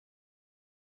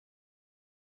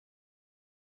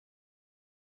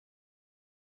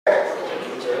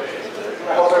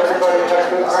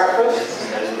good breakfast?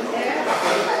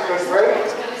 Good break?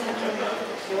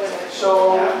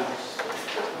 So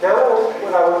now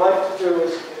what I would like to do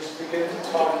is begin to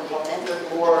talk a little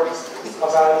bit more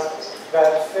about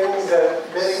that thing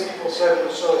that many people said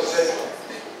was so essential,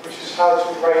 which is how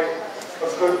to write a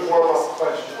good warm-up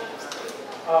question.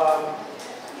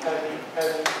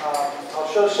 I'll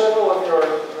show several of your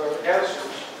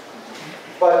answers,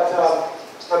 but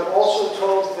I'm also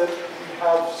told that we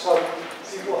have some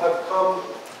people have come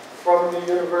from the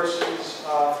university's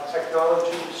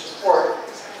technology support,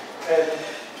 and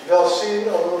they'll see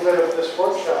a little bit of this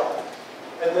workshop,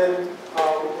 and then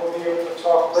we'll be able to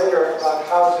talk later about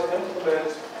how to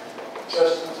implement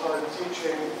just-in-time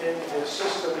teaching in the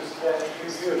systems that you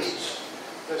use.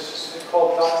 This is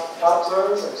called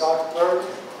DocLearn or DocLearn.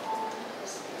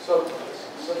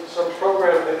 Some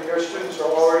program that your students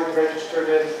are already registered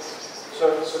in.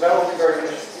 So that will be very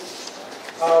interesting.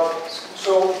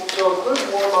 So a good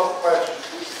warm-up question.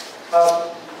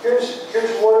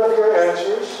 Here's one of your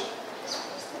answers,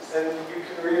 and you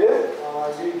can read it. I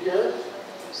read here.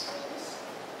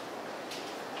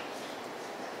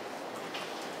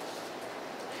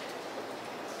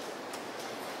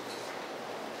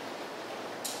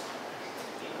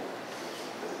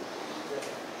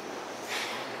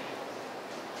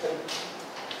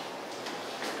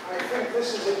 I think this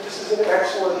is an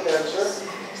excellent answer.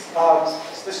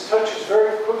 This touches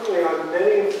very quickly on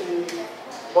many of the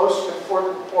most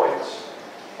important points.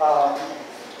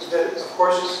 That, of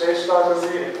course, is based on the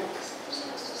reading.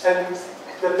 And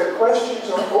that the questions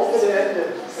are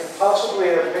open-ended and possibly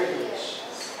ambiguous.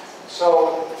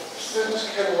 So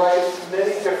students can write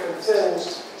many different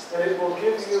things, and it will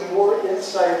give you more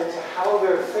insight into how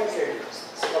they're thinking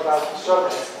about the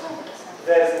subject.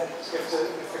 Then, if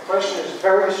the question is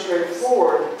very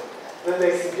straightforward, then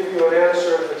they can give you an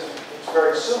answer that's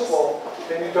very simple,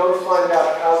 and you don't find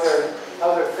out how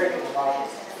they're thinking about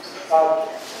it.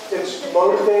 It's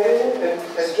motivating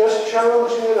and just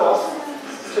challenging enough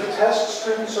to test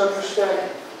students' understanding.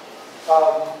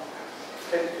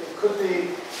 It could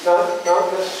be not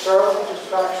necessarily just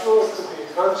factual, it could be a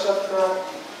concept map,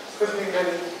 it could be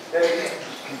many things.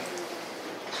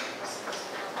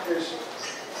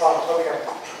 Okay,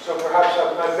 so perhaps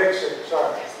I'm mixing,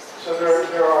 sorry. So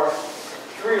there are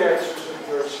three answers of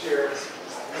yours here,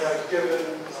 and I've given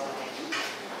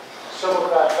some of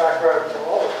that background to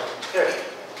all of them. Okay.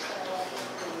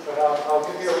 But I'll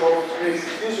give you a moment to read.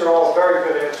 These are all very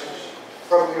good answers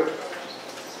from you.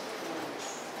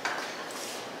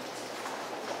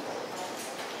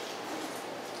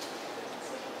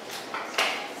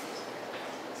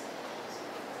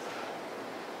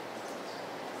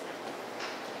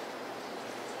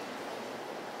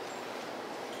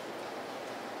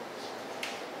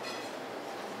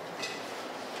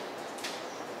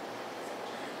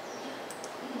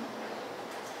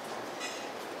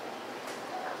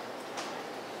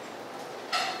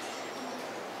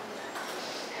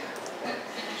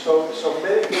 So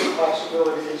many good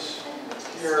possibilities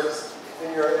here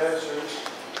in your answers,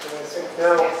 and I think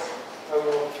now I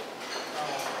will,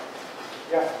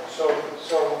 so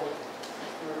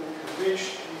you've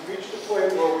reached the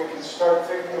point where we can start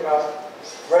thinking about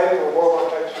writing a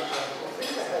warm-up exercise. I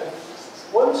think I had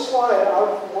one slide out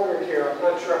of order here. I'm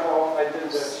not sure how I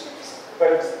did this,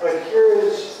 but here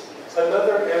is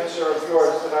another answer of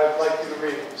yours that I'd like you to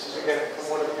read. This is again from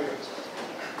one of you.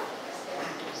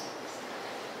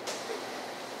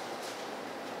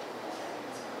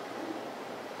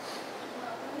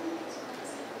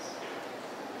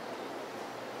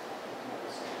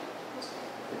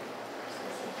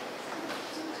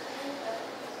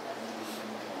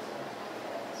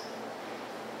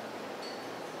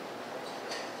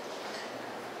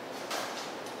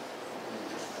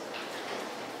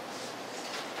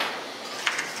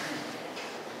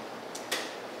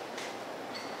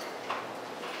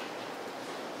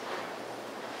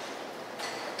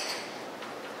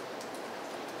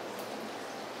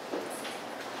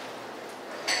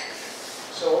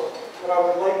 So what I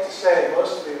would like to say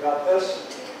mostly about this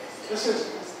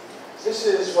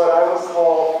is what I would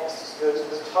call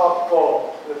the top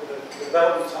goal, the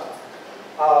mountaintop.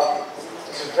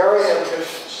 It's very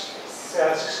ambitious to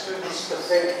ask students to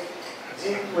think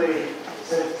deeply,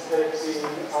 that be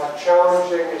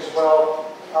challenging as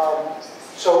well.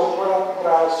 So what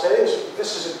I'll say is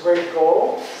this is a great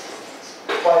goal,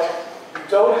 but you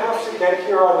don't have to get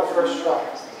here on the first try.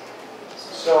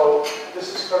 So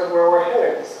this is kind of where we're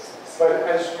heading. But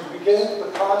as you begin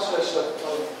the process of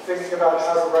thinking about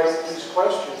how to write these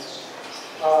questions,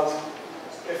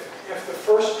 if the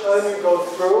first time you go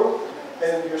through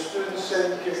and your students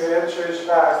give you answers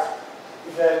back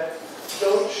that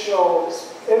don't show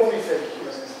everything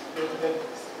here.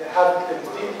 They haven't been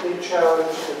deeply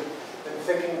challenged and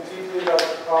thinking deeply about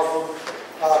the problem,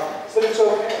 but it's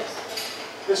okay.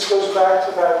 This goes back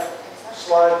to that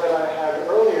slide that I had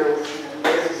earlier, which you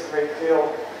debated a great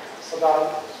deal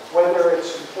about whether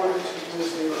it's important to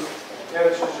use the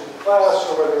answers in class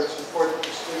or whether it's important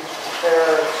for students to prepare,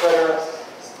 etc.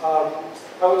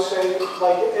 I would say,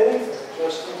 like anything,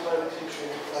 just-in-time teaching,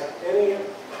 like any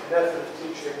method of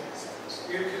teaching,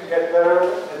 you can get better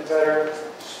and better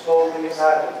slowly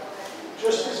at it,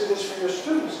 just as it is for your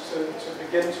students to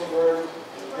begin to learn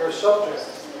your subject.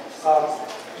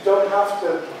 You don't have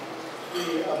to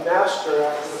be a master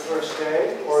after the first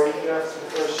day or even after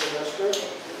the first semester.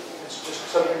 It's just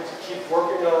something to keep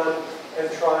working on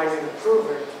and trying and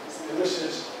improving. And this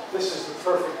is the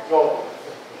perfect goal.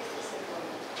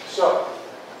 So,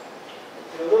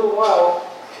 in a little while,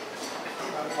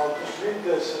 I'll just read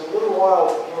this. In a little while,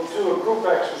 we'll do a group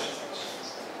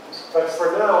exercise. But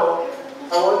for now,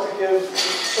 I want to give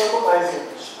some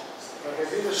ideas. Okay,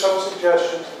 these are some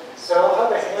suggestions. And I'll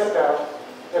have a handout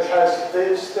that has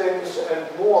these things and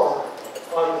more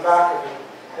on the back of it.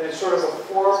 And it's sort of a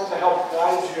form to help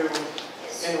guide you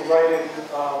in writing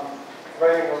a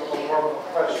warm-up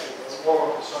question, a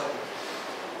warm-up assignment.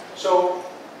 So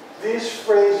these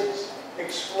phrases,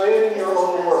 explain in your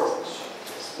own words,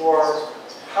 or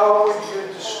how would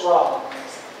you describe?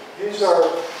 These are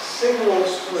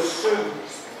signals to a student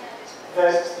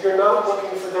that you're not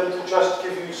looking for them to just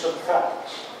give you some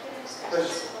facts.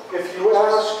 Because if you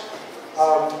ask,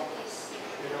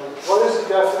 what is the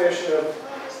definition of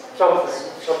something,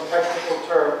 some technical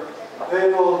term, they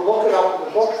will look it up in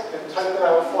the book and type it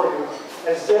out for you,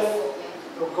 as if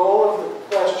the goal of the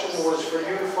question was for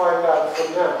you to find out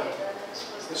from them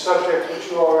the subject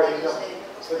which you already know.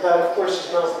 But that, of course,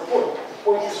 is not the point. The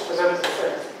point is for them to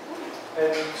think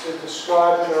and to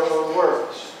describe in their own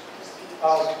words.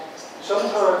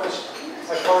 Sometimes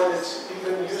I find it's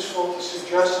even useful to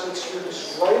suggest that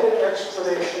students write an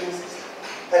explanation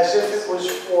as if it was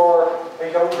for a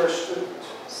younger student,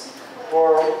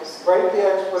 or write the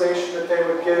explanation that they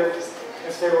would give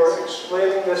if they were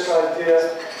explaining this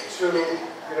idea to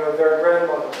their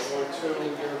grandmother or to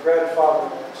their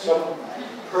grandfather, some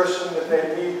person that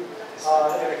they meet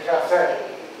in a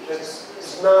cafe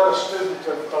that's not a student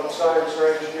of science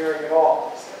or engineering at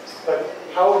all. But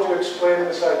how would you explain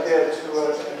this idea to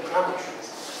an amateur?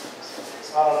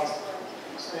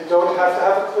 You don't have to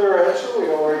have a clear answer, we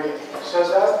already said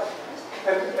that.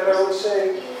 And I would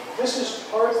say this is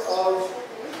part of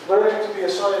learning to be a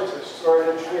scientist or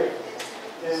an engineer,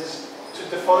 is to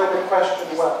define a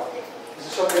question well. This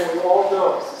is something we all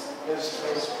know as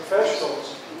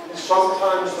professionals, is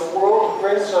sometimes the world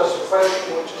brings us a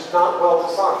question which is not well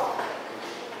defined.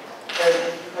 And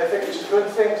I think it's a good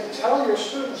thing to tell your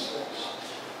students this,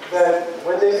 that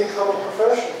when they become a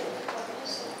professional,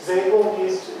 they will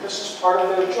need to, this is part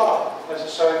of their job as a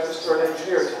scientist or an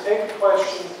engineer, to take a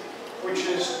question which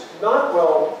is not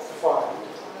well defined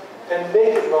and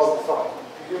make it well defined.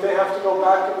 You may have to go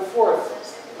back and forth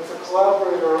with a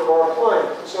collaborator or a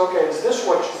client and say, okay, is this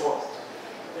what you want?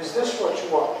 Is this what you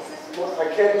want?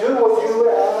 I can't do what you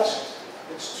asked.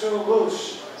 It's too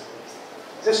loose.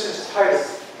 This is tighter.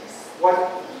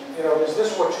 Is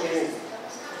this what you need?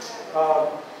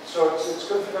 So it's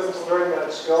good for them to learn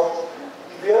that skill.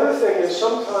 The other thing is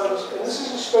sometimes, and this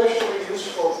is especially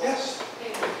useful, yes?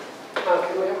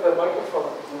 Can we have the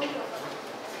microphone?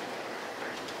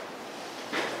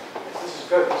 This is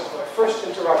good. This is my first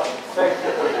interruption. Thank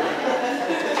you.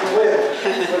 You win.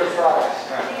 Good a prize.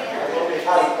 I only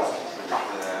had a prize.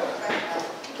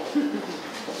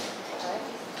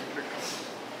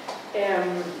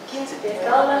 He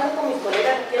estado hablando con mis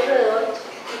colegas aquí alrededor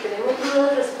y tenemos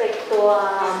dudas respecto a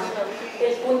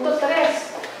el punto 3,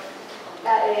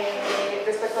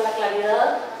 respecto a la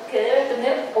claridad que debe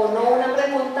tener o no una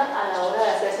pregunta a la hora de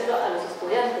hacérselo a los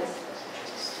estudiantes.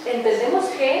 Entendemos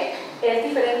que es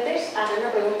diferente hacer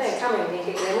una pregunta en examen, en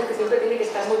que creemos que siempre tiene que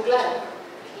estar muy clara.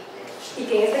 Y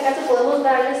que en este caso podemos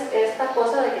darles esta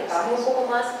cosa de que trabajen un poco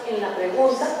más en la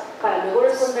pregunta para luego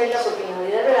responderla, porque en la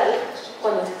vida real,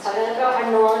 cuando salgan a trabajar,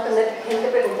 no van a tener gente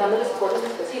preguntándoles cosas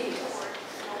específicas.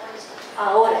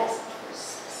 Ahora,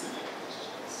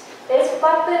 es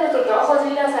parte de nuestro trabajo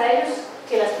decirles a ellos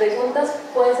que las preguntas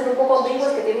pueden ser un poco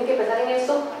ambiguas, que tienen que pensar en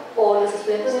esto, o los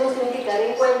estudiantes mismos tienen que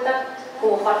caer en cuenta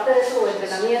como parte de su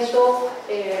entrenamiento.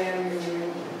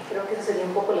 Creo que esa sería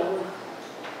un poco la duda.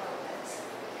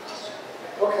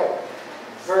 Okay,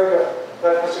 very good.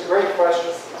 That's a great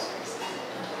question.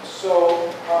 So,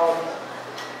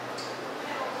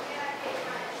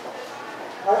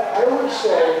 I would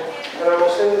say and I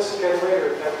will say this again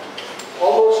later, that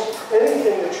almost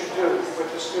anything that you do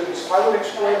with the students, I would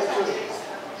explain it to them.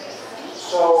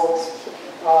 So,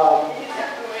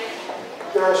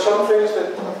 there are some things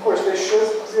that, of course, they should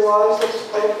realize that it's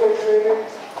public way training,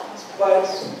 but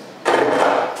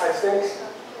I think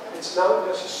it's not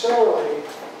necessarily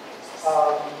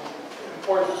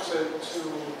important to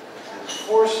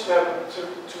force them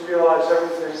to realize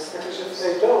everything, because if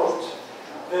they don't,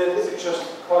 then it just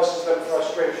causes them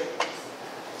frustration.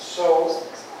 So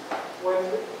when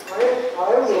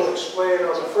I will explain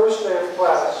on the first day of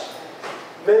class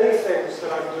many things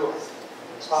that I'm doing.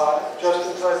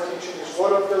 Just-in-time teaching is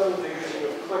one of them, the using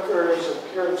of clickers and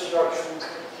peer instruction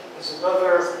is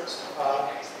another,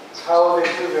 how they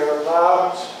do their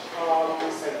labs, and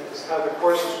how the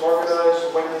course is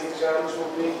organized, when the exams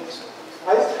will be.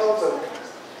 I tell them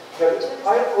that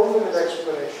I owe them an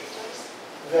explanation,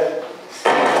 that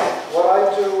what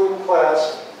I do in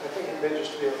class, I think it may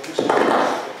just be a loose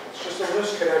connection. It's just a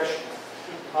loose connection.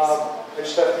 I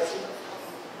just have to keep,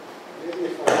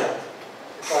 maybe if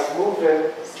I move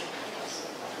it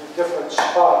to a different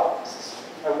spot,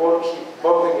 I won't keep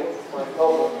bumping it with my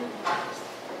elbow.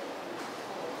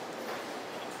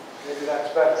 Maybe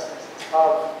that's better.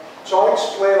 So I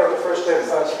explain on the first day of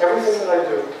class everything that I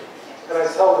do, and I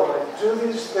tell them I do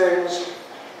these things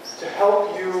to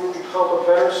help you become a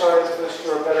better scientist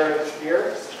or a better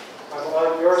engineer. I'm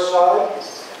on your side,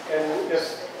 and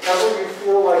if ever you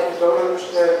feel like you don't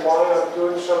understand why I'm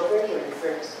doing something, or you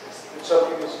think that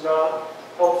something is not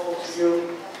helpful to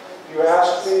you, you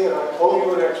ask me and I owe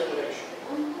you an explanation.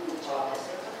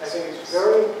 I think it's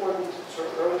very important to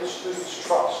earn the students'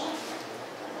 trust.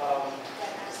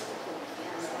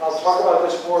 I'll talk about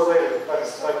this more later, but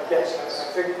yes,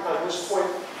 I think on this point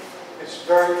it's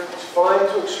fine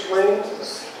to explain to them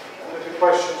that the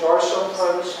questions are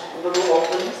sometimes a little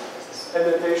open and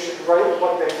that they should write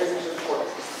what they think is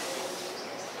important.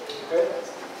 Okay?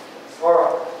 All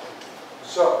right.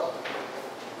 So,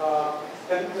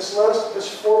 and this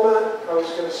format, I was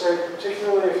going to say,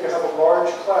 particularly if you have a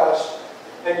large class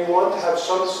and you want to have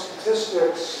some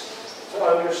statistics to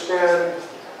understand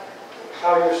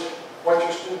what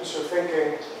your students are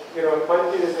thinking, you know, it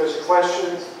might be that there's a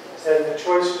question and the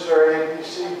choices are A, B,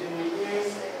 C, D,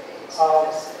 E,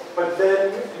 but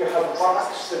then you have a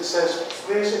box that says,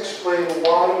 please explain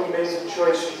why you made the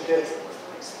choice you did.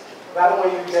 That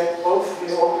way you get both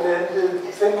the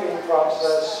open-ended thinking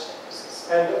process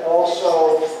and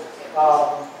also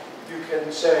you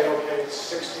can say, okay,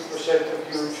 60% of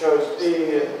you chose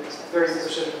B and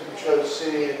 30% of you chose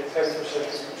C and 10% of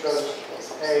you chose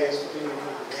A and B.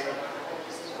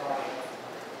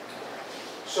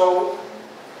 So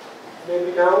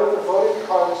maybe now with the voting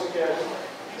cards again,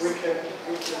 we can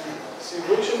see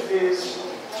which of these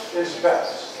is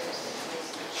best.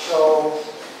 So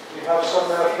we have some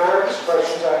mathematics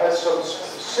questions. I had some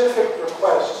specific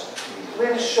requests.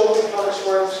 Please show me how this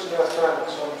works in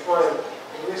mathematics. So I'm trying,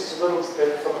 at least a little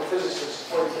bit from a physicist's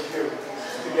point of view,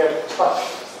 to get a touch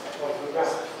of the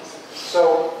math.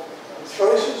 So the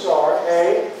choices are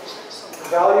A,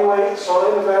 evaluate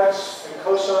sine of x and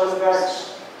cosine of x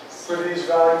for these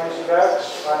values of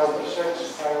x, pi over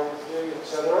 6, pi over 3,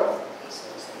 etc.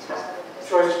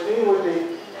 Choice B would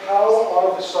be, how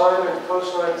are the sine and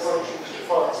cosine functions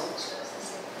defined?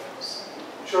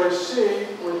 Choice C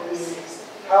would be,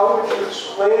 how would you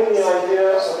explain the idea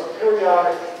of a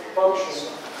periodic function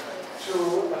to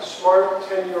a smart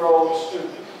 10-year-old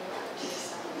student?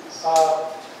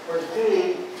 Or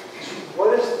D,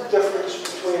 what is the difference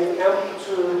between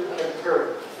amplitude and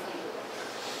period?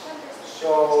 So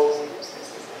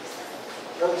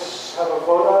let's have a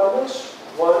vote on this.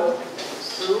 1,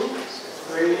 2,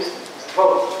 3,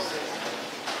 vote.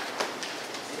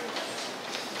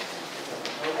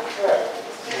 Okay.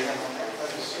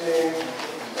 I'm seeing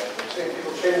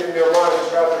people changing their minds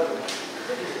rapidly.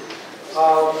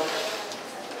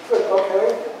 Good, okay.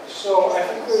 So I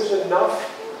think there's enough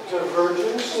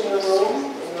divergence in the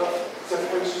room, enough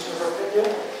differences of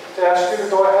opinion to ask you to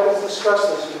go ahead and discuss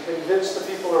this and convince the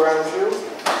people around you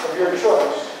of your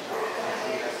choice.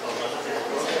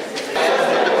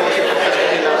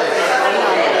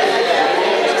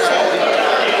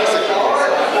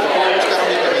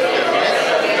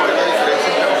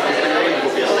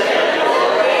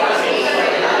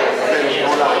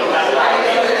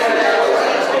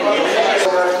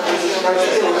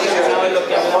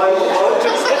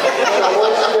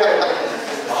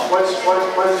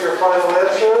 What is your final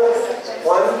answer?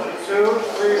 1, 2,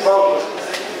 3, vote.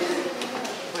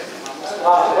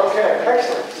 Okay,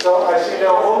 excellent. So I see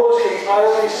now almost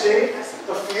entirely C.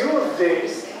 A few of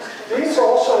these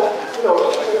also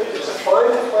it's a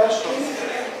fine question.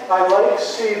 I like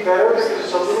C better because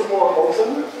it's a little more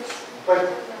open. But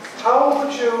how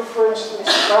would you, for instance,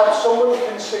 perhaps someone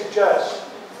can suggest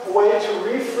a way to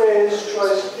rephrase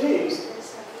choice D,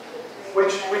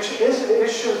 which is an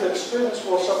issue that students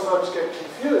will sometimes get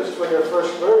confused when they're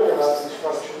first learning about these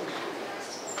functions.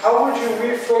 How would you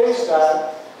rephrase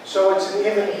that so it's an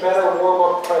even better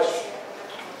warm-up question?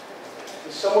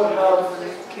 Does someone have an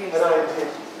idea?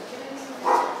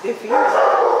 Defina.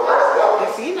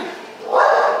 Defina.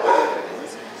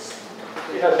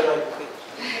 He has an idea.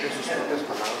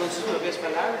 Con sus propias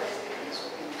palabras.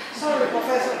 Sorry,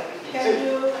 Professor, can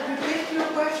you repeat your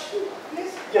question,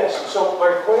 please? Yes, so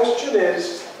my question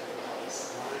is,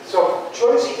 so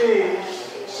choice B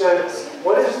said,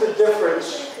 what is the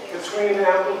difference between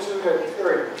amplitude and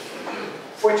period?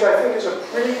 Which I think is a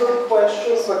pretty good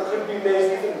question, but could be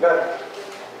made even better.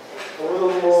 A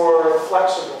little more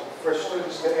flexible for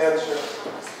students to answer.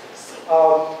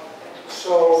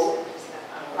 So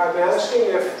I'm asking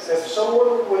if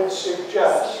someone would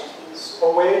suggest a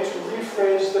way to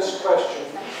rephrase this question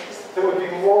that would be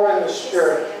more in the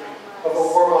spirit of a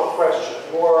warm-up question,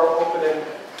 more open-ended.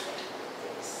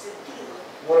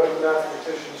 One of the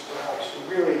mathematicians, perhaps, who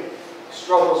really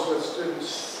struggles with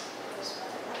students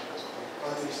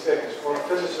on these things, or a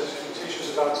physicist who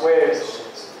teaches about waves.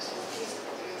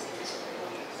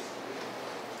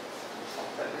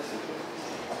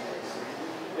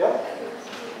 Yeah?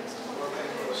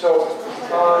 So,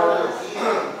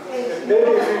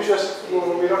 maybe if you just,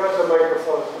 we don't have the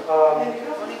microphone.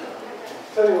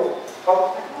 Tell you,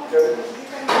 good.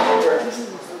 Here.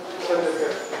 Send it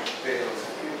here.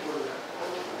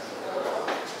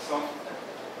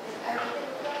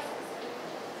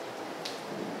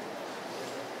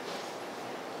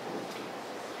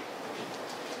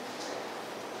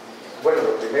 Bueno,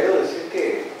 lo primero decir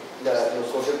que los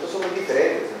conceptos son muy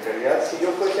diferentes. En realidad, si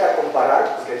yo fuese a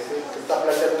comparar, porque se está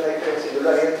planteando una diferencia, yo lo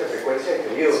haría entre frecuencia y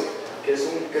periodo, que es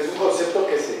un concepto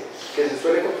que se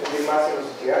suele confundir más en los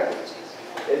estudiantes.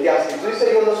 El de amplitud y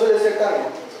periodo no suele ser tan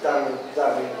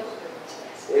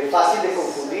fácil de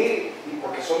confundir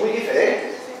porque son muy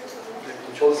diferentes.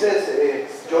 Entonces,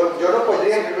 yo no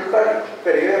pondría en primer lugar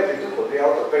periodo y amplitud, pondría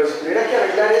otro. Pero si tuviera que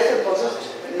arreglar eso, entonces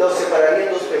los separaría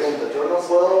en dos preguntas. Yo no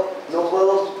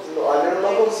puedo, al menos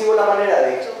no consigo la manera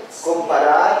de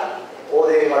comparar o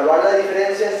de evaluar la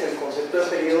diferencia entre el concepto de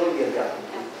periodo y el de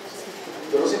amplitud.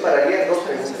 Yo los separaría en dos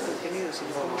preguntas.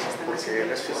 Porque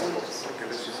él es físico.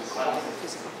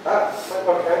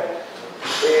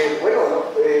 Bueno,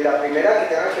 la primera que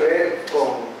tenga que ver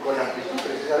con amplitud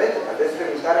precisamente, tal vez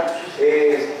preguntar,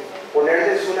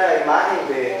 ponerles una imagen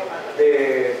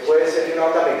puede ser de una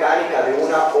onda mecánica, de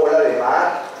una ola de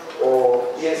mar,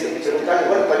 y preguntarles,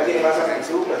 bueno, ¿cuál tiene más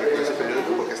amplitud?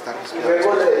 Y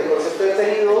luego el concepto de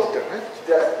periodo,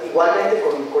 igualmente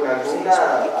con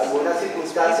alguna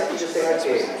circunstancia que ellos tengan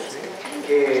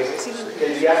que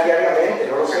lidiar diariamente,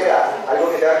 no lo sé,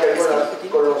 algo que tenga que ver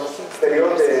con los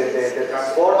periodos de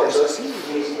transporte. Entonces,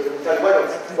 y preguntar, bueno,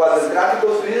 cuando el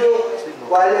tráfico es fluido,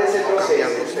 ¿cuál es el proceso?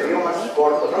 ¿El periodo más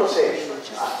corto? No lo sé.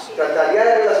 Trataría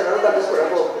de relacionarlo tal vez con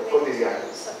algo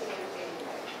cotidiano.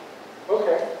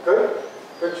 Okay,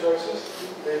 good choices.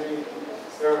 Maybe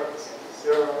there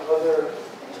are other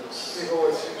people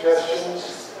with suggestions.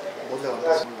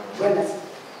 Buenas.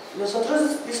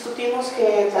 Nosotros discutimos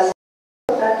que tal vez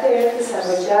lo importante es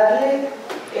desarrollarle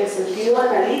el sentido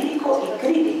analítico y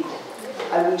crítico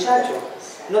al muchacho,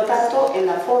 no tanto en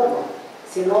la forma,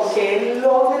 sino que él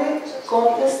logre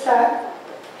contestar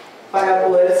para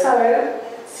poder saber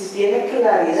si tiene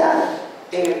claridad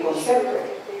en el concepto.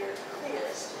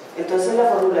 Entonces la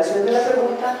formulación de la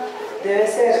pregunta debe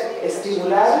ser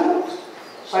estimularlo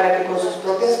para que con sus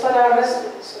propias palabras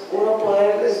uno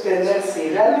pueda entender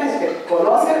si realmente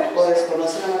conoce o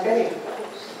desconoce la materia.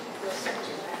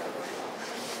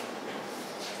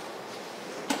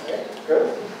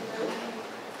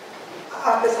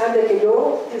 A pesar de que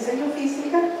yo enseño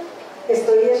física,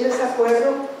 estoy en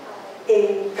desacuerdo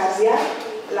en cambiar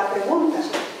la pregunta.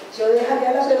 Yo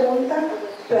dejaría la pregunta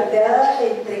planteada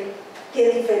entre que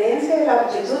diferencia la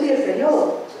amplitud y el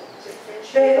periodo,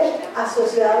 pero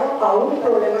asociado a un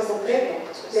problema concreto.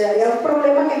 Le daría un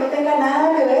problema que no tenga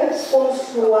nada que ver con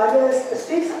su área de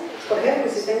expertise. Por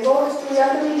ejemplo, si tengo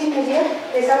estudiantes de ingeniería,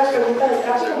 esa pregunta del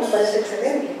tráfico me parece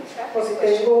excelente. O si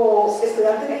tengo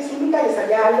estudiantes de química, les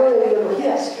haría algo de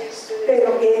biología.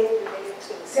 Pero que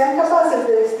sean capaces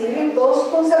de distinguir dos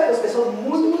conceptos que son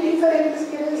muy diferentes,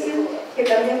 quiere decir que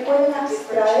también pueden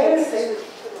abstraerse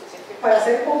para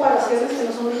hacer comparaciones que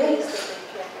no son directas.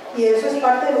 Y eso es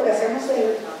parte de lo que hacemos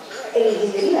en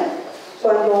ingeniería.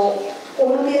 Cuando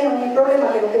uno tiene un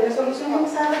problema que no tiene solución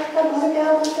exacta, no me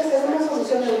queda más que hacer una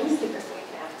solución heurística.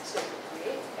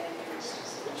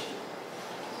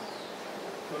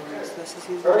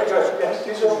 Very good. Yes,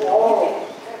 these are all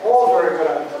very good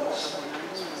ideas.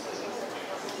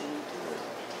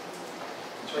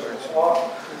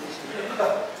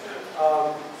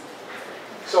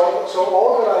 So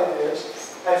all good ideas.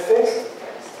 I think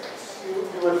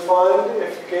you would find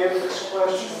if you gave this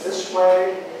question this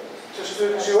way to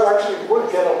students, you actually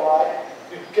would get a lot.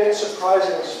 You'd get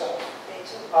surprising stuff.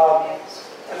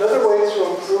 Another way to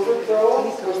improve it, though,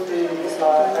 would be,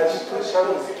 as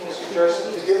several people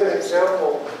suggested, to give an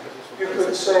example. You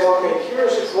could say, okay,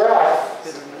 here's a graph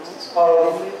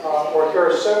of, or here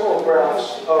are several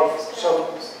graphs of some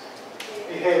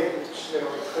behaviors. You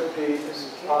know, it could be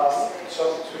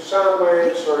two sound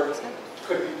waves, or it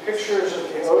could be pictures of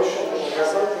the ocean or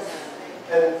whatever,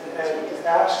 and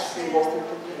ask people,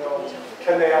 you know,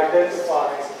 can they identify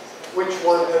which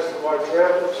one has the larger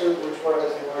amplitude, which one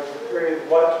has the larger period,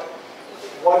 what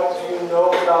do you know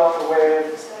about the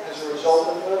wave as a result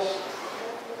of this?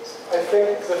 I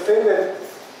think the thing that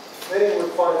many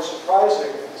would find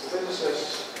surprising, and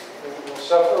physicists will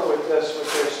suffer with this with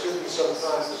their students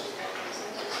sometimes,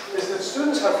 is that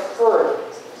students have heard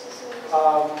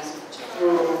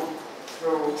through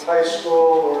high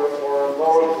school or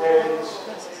lower grades,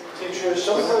 teachers,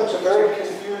 sometimes a very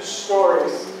confused story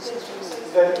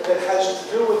that has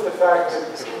to do with the fact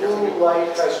that blue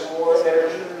light has more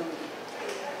energy.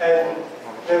 And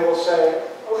they will say,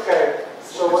 okay,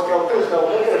 so what they'll do is they'll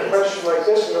look at a question like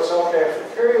this and they'll say, okay, if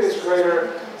the period is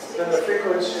greater, then the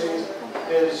frequency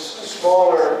is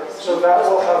smaller, so that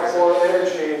will have more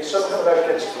energy, and somehow that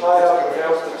gets tied up with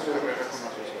altitude.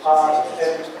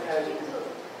 And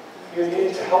you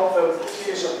need to help them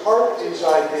tease apart these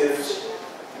ideas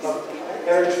of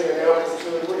energy and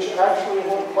altitude, which actually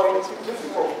were quite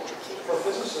difficult for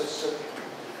physicists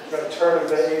at the turn of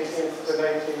the 18th to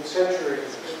 19th century,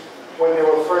 when they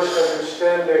were first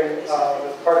understanding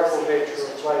the particle nature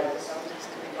of light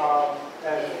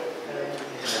and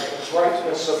the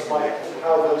brightness of light and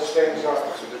how those things are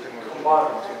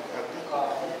combined.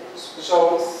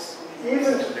 So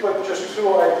even to put just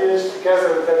two ideas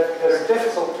together that are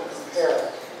difficult to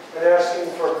compare and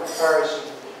asking for a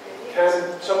comparison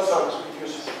can sometimes be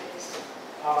useful.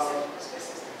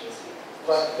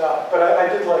 But I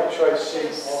did like choice C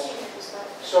also.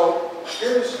 So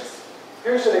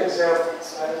here's an example.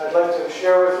 I'd like to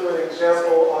share with you an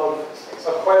example of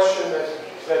a question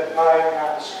that I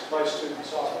ask my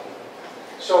students often.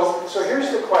 So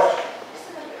here's the question.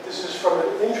 This is from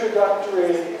an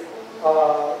introductory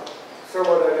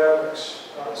thermodynamics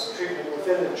treatment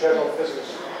within the general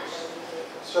physics course.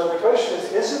 So the question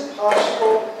is it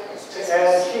possible to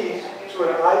add heat to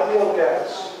an ideal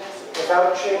gas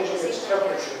without changing its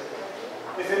temperature?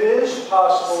 If it is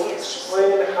possible,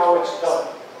 explain how it's done.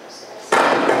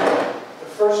 The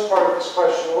first part of this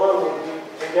question alone would be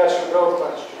a yes or no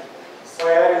question.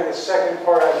 By adding the second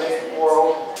part, I make it more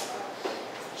open.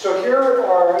 So here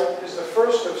is the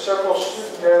first of several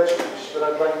student answers that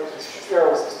I'd like to share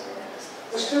with you.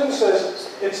 The student says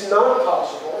it's not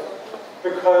possible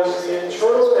because the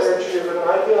internal energy of an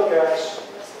ideal gas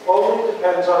only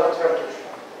depends on temperature.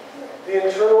 The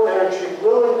internal energy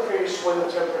will increase when the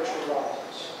temperature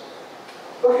rises.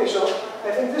 Okay, so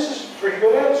I think this is a pretty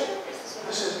good answer.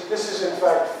 This is in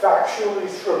fact factually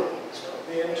true.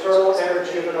 The internal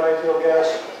energy of an ideal gas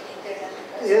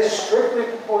is strictly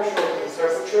proportional to the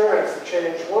temperature, and if you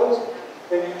change one,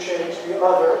 then you change the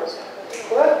other.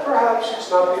 But perhaps it's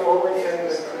not the only thing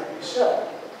that could be said.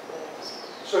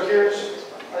 So here's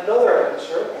another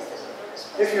answer.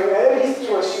 If you add heat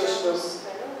to a system,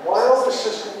 while the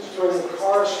system is doing the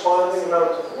corresponding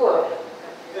amount of work,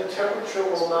 the temperature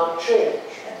will not change.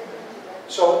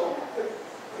 So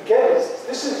again,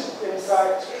 this is in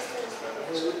fact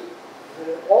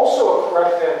also a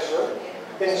correct answer,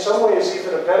 in some ways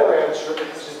even a better answer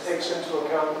because it takes into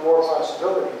account more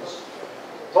possibilities.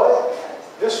 But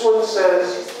this one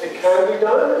says it can be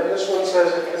done, and this one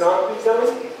says it cannot be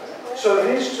done. So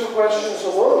these two questions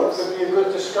alone could be a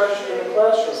good discussion in the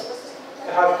classroom.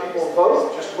 To have people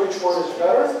vote, just which one is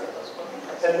better,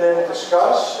 and then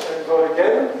discuss and vote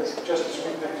again, just as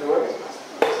we've been doing.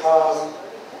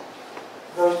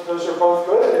 Those are both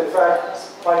good, and in fact,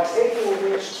 by taking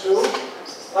these two,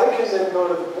 I can then go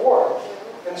to the board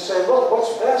and say, look,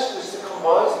 what's best is to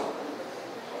combine them.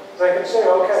 And I can say,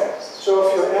 okay, so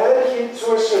if you add heat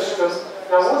to a system,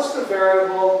 now what's the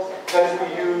variable that we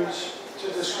use to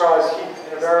describe heat?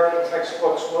 In American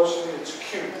textbooks, mostly it's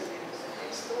Q.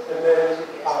 And then,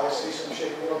 I see some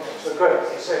shaking, okay, so good,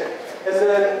 I see. And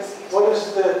then, what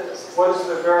is the what is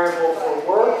the variable for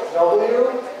work, W,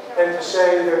 and to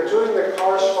say they're doing the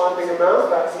corresponding amount,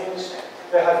 that means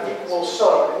they have equal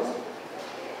sign.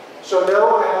 So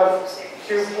now I have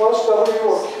Q plus W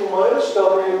or Q minus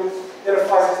W, and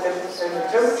the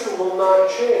temperature will not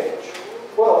change.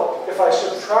 Well, if I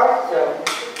subtract them,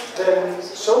 then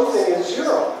something is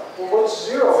zero. Well, what's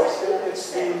zero?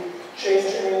 It's the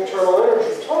change in internal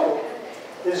energy total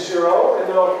is zero, and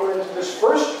now according to this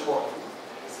first one,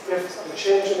 if the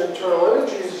change in internal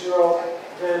energy is zero,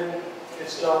 then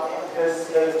it's not,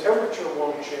 then the temperature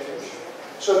won't change.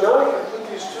 So now I can put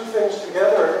these two things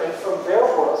together, and from their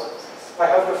work, I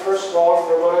have the first law of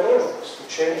thermodynamics. The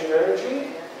change in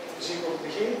energy is equal to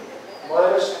heat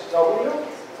minus W,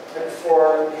 and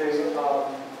for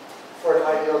an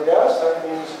ideal gas, that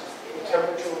means the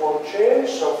temperature won't change.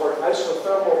 So for an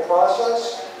isothermal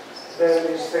process, then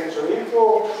these things are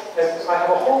equal, and I have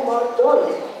a whole lot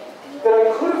done that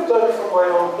I could have done from my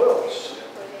own notes.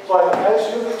 But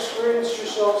as you've experienced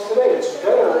yourselves today, it's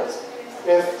better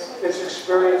if it's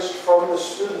experienced from the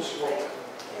students' work.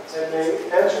 And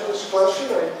they answer this question,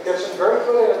 I get some very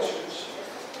good answers.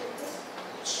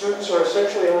 Students are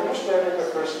essentially understanding the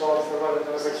first law of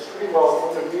thermodynamics pretty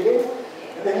well from the reading,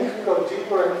 and then you can go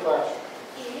deeper in the classroom.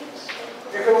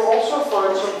 You can also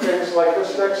find some things like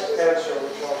this next answer,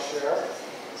 which I'll share.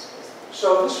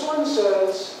 So this one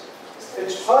says,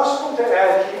 it's possible to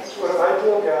add heat to an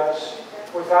ideal gas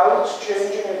without its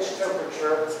changing its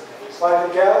temperature by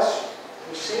the gas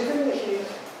receiving the heat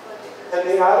and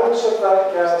the atoms of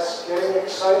that gas getting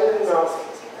excited enough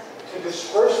to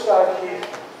disperse that heat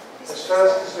as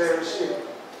fast as they receive it.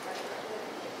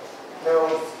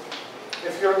 Now,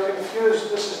 if you're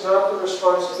confused, this is not the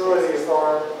responsibility of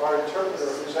our interpreter,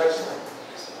 who's excellent.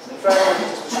 In fact,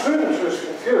 it's the student who's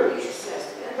confused.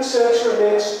 This answer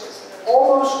makes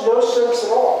almost no sense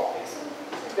at all,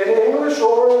 in English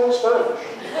or in Spanish.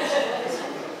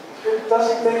 It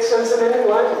doesn't make sense in any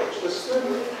language. The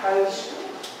student has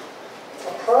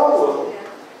a problem,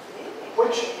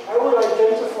 which I would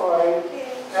identify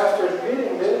after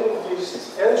reading many of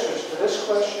these answers to this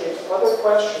question and to other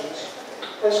questions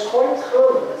as quite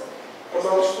common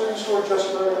among students who are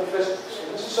just learning physics.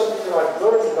 And this is something that I've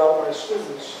learned about my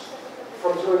students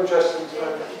from doing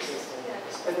just-in-time teaching.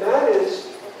 And that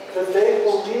is that they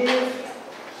believe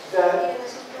that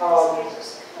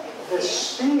the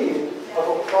speed of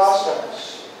a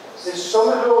process is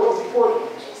somehow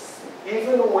important,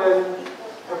 even when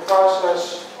the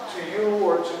process to you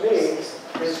or to me is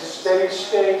a steady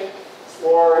state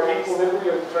or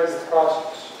equilibrium kind of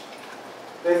process.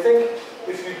 They think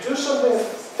if you do something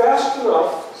fast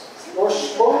enough or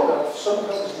slow enough,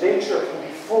 sometimes nature can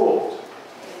be fooled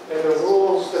and the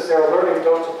rules that they're learning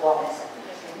don't apply.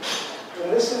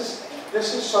 And this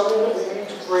is something that we need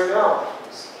to bring out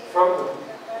from them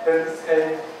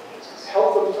and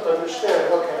help them to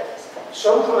understand, okay,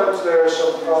 sometimes there are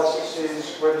some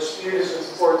processes where the speed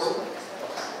is important.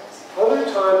 Other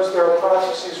times there are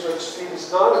processes where the speed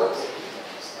is not important.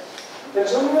 And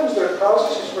sometimes there are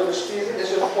processes where the speed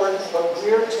is important, but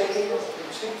we're taking a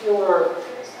particular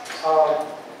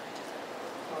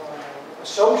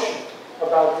assumption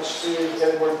about the speed,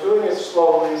 and we're doing it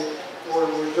slowly, or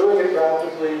we're doing it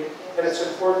rapidly, and it's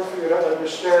important for you to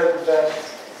understand that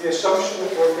the assumption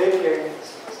that we're making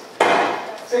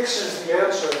fixes the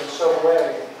answer in some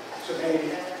way to be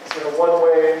one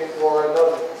way or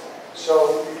another.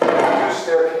 So you can reduce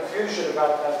their confusion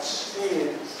about that speed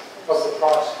of the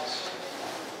process.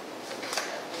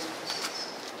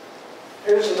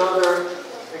 Here's another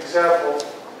example,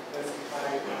 and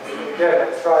again,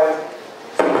 I tried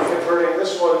converting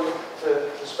this one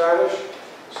to Spanish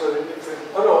so that you could,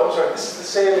 oh no, I'm sorry, this is the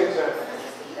same example.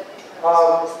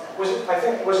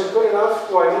 Was it good enough?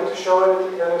 Do I need to show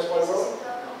it again as one more?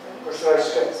 Or should I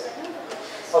skip?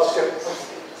 I'll skip.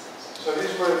 So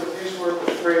these were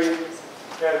the three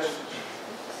answers.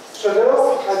 So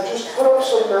now I've just put up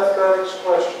some mathematics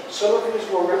questions. Some of these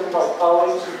were written by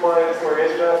colleagues of mine who are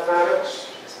in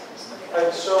mathematics,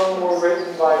 and some were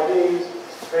written by me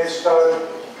based on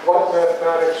what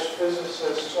mathematics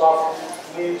physicists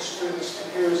often need students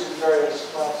to use in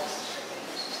various classes.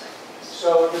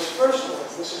 So this first one,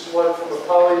 this is one from a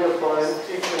colleague of mine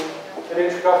teaching an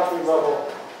introductory level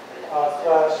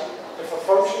class. If a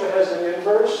function has an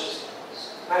inverse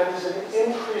and is an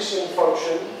increasing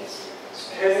function,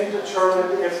 can you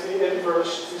determine if the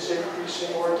inverse is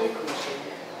increasing or decreasing?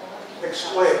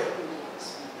 Explain.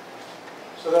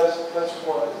 So that's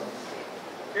one.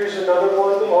 Here's another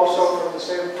one, also from the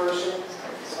same person.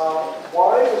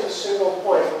 Why does a single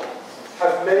point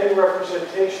have many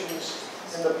representations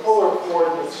in the polar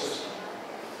coordinate system?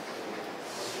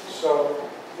 So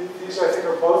these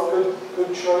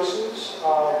good choices.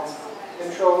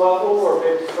 Intro level or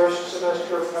maybe first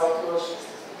semester of calculus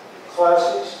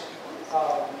classes.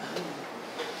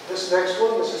 This next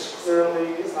one, this is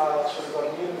clearly sort of a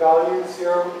mean value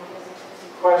theorem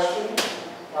question.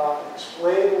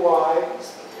 Explain why,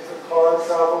 if a car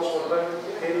travels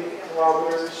 180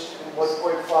 kilometers in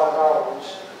 1.5 hours,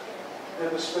 then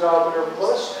the speedometer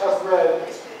must have read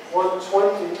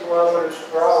 120 kilometers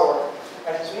per hour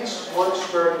at least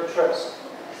once during the trip.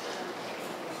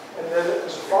 And then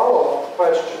as a follow-up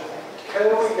question, can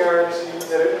we guarantee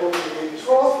that it will be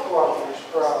 12 kilometers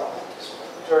per hour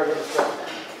during the trip?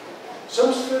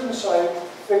 Some students, I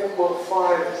think, will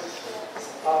find,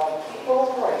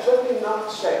 well, right, let me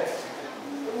not say it.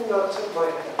 Let me not tip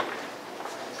my hand.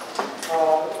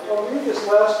 I'll read this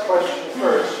last question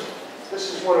first.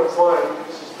 This is one of mine.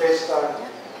 This is based on,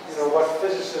 what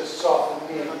physicists often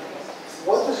mean.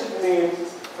 What does it mean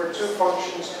for two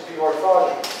functions to be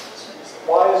orthogonal?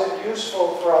 Why is it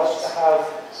useful for us to have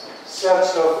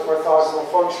sets of orthogonal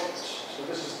functions? So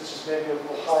this is maybe a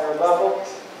little higher level,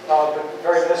 but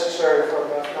very necessary for a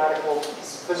mathematical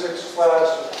physics class,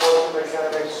 or quantum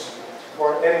mechanics,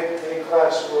 or any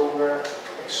class where we're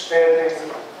expanding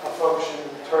a function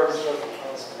in terms of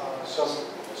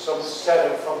some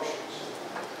set of functions.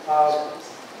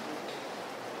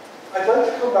 I'd like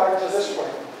to come back to this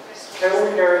one. Can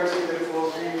we guarantee that it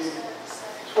will be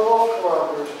 12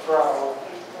 kilometers per hour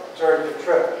during the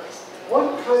trip?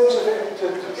 What kinds of, do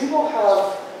people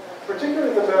have,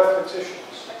 particularly the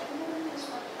mathematicians,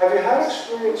 have you had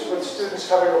experience with students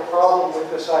having a problem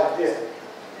with this idea?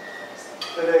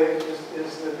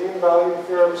 Is the mean value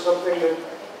theorem something that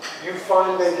you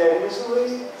find they get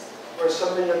easily, or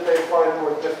something that they find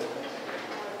more difficult?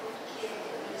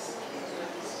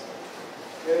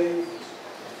 Any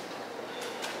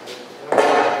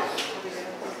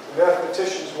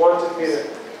mathematicians wanted me to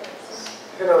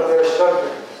hit on their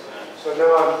subject, so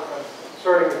now I'm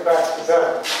turning it back to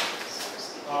them.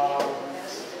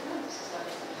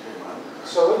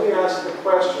 So let me ask the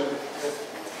question.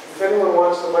 If anyone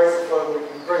wants the microphone, we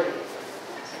can bring it.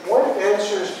 What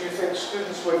answers do you think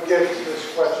students would give to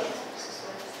this question?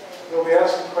 We'll be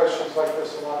asking questions like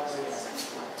this a lot later.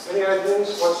 Any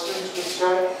ideas what students would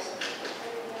say?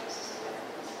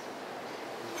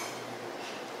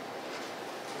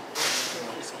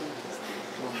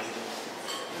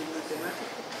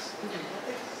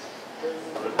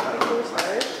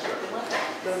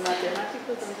 Los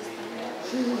matemáticos, ¿dónde están?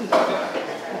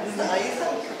 Ahí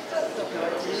están.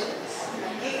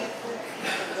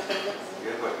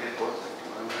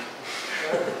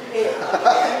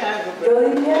 Yo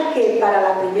diría que para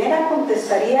la primera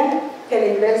contestaría que la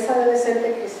inversa debe ser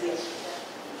decreciente.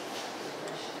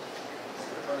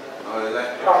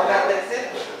 La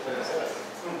tercera.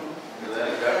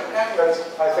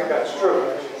 I think that's true.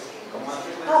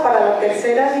 Para la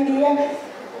tercera diría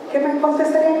que me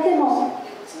contestaría que no.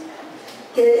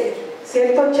 Que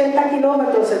 180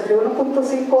 kilómetros entre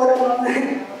 1.5 horas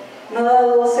no da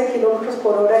 12 kilómetros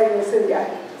por hora en ese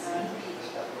viaje.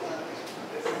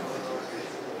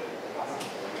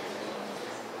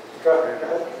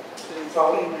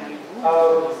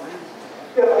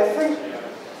 Yeah, I think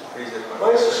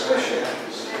my suspicion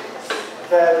is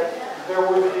that there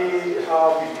would be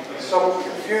some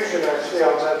confusion actually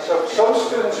on that. So some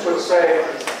students would say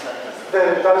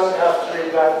that it doesn't have to be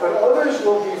that, but others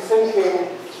will be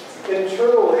thinking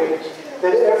internally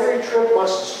that every trip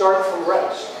must start from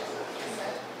rest.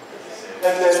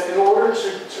 And that in order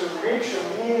to reach a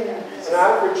mean, an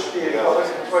average speed of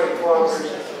 120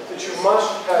 kilometers, that you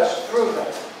must pass through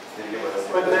that.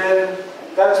 But then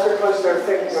that's because they're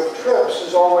thinking of trips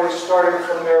as always starting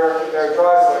from their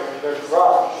driveway, their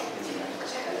garage.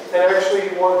 And actually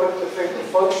you want them to think of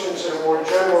functions in a more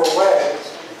general way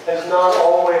as not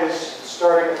always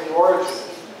starting at the origin.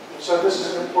 So this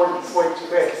is an important point to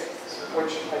make,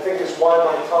 which I think is why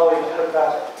my colleague put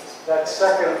that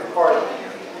second part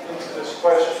into this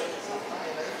question.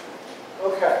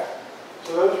 Okay,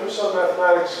 so those were some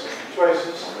mathematics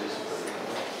choices.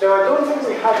 Now, I don't think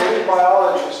we have any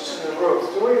biologists in the room,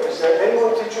 do we? Is there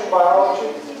anyone teaching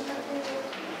biology?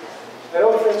 I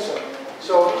don't think so.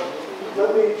 So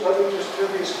let me just do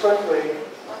these quickly,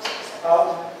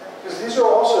 because these are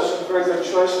also some very good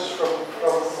choices from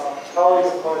a colleague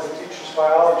of mine who teaches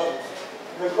biology.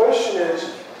 And the question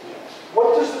is,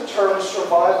 what does the term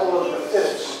survival of the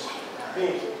fittest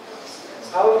mean?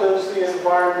 How does the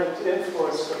environment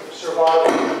influence the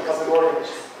survival of an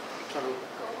organism?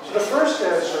 So the first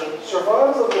answer,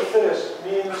 survival of the fittest,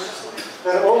 means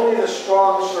that only the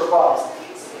strong survive.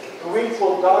 The weak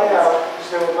will die out because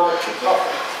they will not be tough.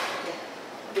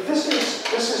 But this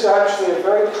this is actually a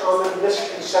very common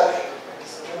misconception.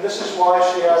 And this is why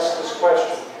she asked this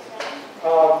question.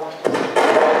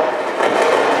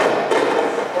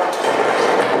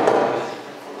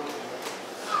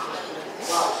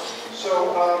 So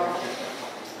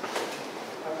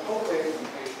I'm hoping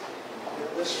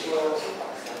that this will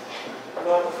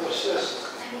not persist.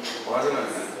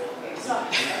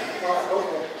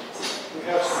 Okay. We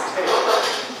have some tape.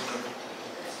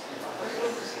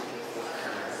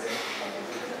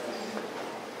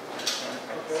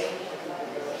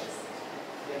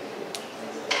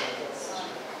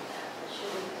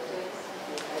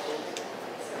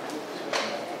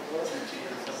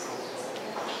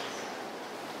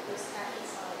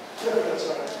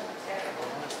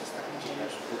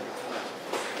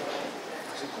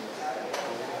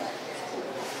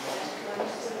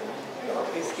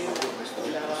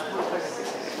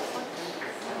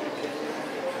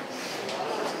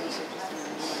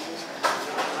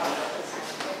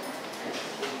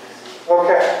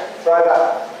 Okay, try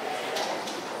that.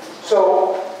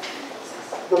 So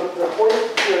the point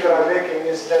here that I'm making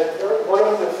is that one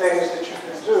of the things that you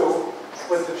can do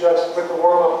with the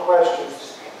warm-up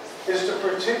questions is to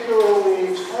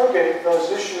particularly target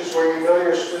those issues where you know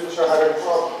your students are having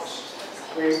problems.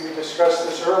 We discussed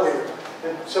this earlier.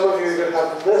 And some of you even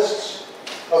have lists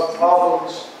of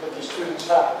problems that the students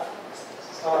have.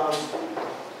 Do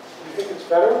you think it's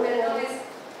better?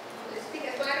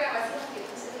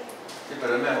 Sí,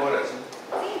 pero es mejor así.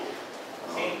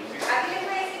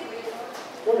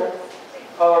 Okay.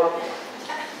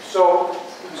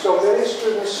 So many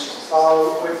students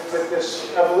with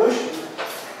this evolution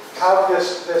have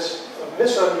this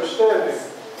misunderstanding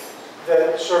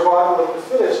that survival of the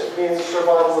fittest means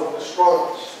survival of the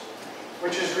strongest,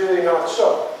 which is really not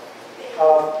so.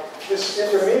 This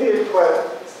intermediate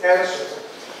answer,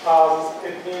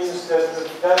 it means that the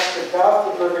best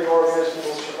adapted living organism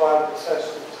will survive the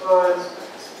test of time.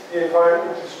 The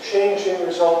environment is changing,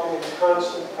 resulting in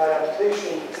constant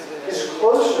adaptation, is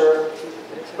closer,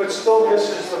 but still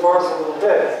misses the mark a little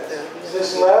bit.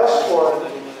 This last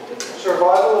one,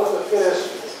 survival of the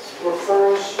fittest,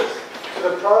 refers to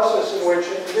the process in which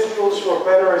individuals who are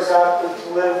better adapted to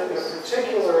live in a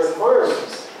particular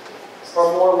environment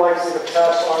are more likely to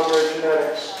pass on their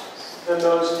genetics than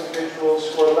those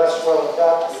individuals who are less well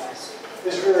adapted,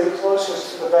 is really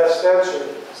closest to the best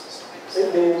answer.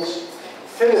 It means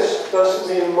fittest doesn't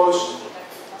mean most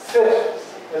fit,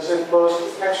 as in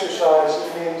most exercise.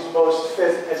 It means most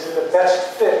fit, as in the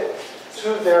best fit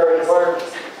to their environment.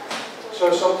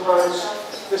 So sometimes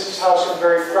this is how some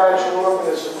very fragile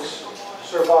organisms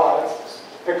survive,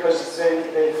 because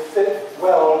they fit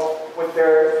well with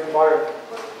their environment.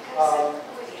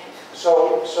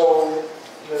 So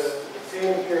the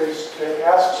theme here is to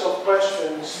ask some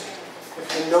questions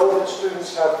if you know that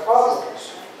students have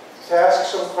problems, to ask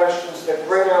some questions that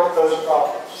bring out those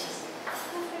problems.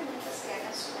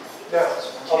 Now,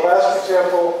 a last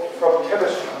example from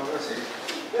chemistry.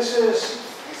 This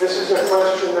is a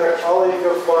question that a colleague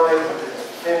of mine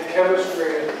in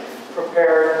chemistry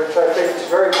prepared, which I think is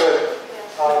very good.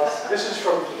 This is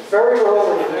from very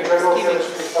early in the general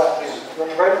chemistry class,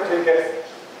 right at the beginning.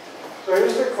 So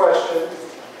here's the question.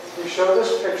 We show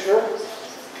this picture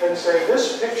and say,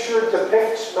 this picture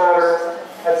depicts matter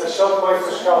at the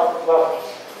submicroscopic level.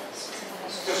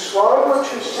 Describe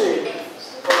what you see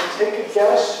and take a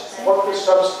guess what the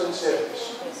substance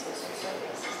is.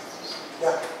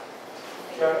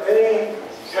 Now, any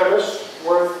chemist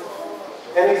worth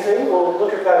anything will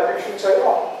look at that picture and say,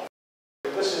 oh,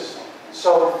 this is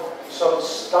some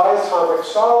diatomic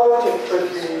solid. It could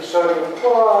be sodium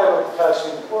chloride or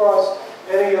potassium chloride.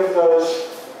 Any of those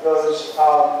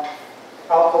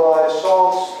alkali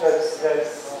salts that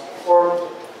formed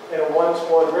in a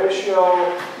 1-to-1 ratio,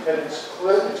 and it's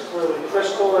clearly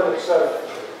crystalline, etc.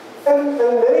 And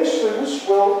many students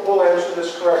will answer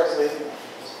this correctly,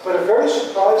 but a very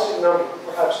surprising number,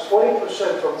 perhaps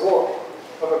 20% or more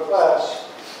of a class,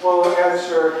 will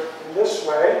answer in this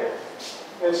way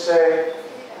and say,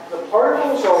 the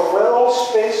particles are well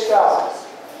spaced out,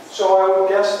 so I would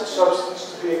guess the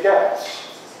substance to be a gas.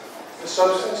 The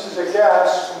substance is a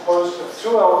gas composed of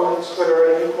two elements that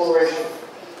are in equal ratio.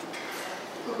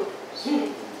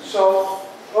 So,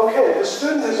 okay, the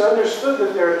student has understood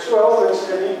that there are two elements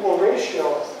in equal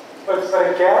ratio, but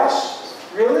a gas?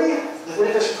 Really?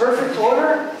 With this perfect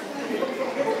order?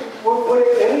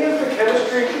 Would any of the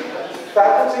chemistry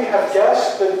faculty have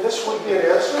guessed that this would be an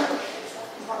answer?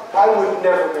 I would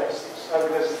never guess this. I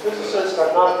mean, as a physicist,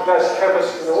 I'm not the best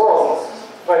chemist in the world,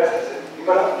 but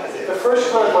the first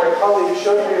time my colleague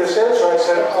showed me this answer, I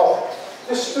said, oh,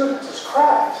 this student is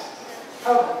cracked.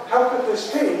 How how could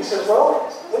this be? He says,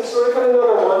 well, let's look at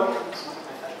another one.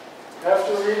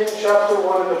 After reading chapter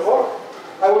 1 in the book,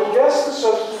 I would guess the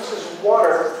substance is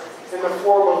water in the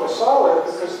form of a solid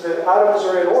because the atoms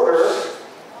are in order.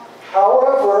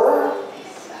 However,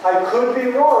 I could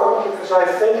be wrong because I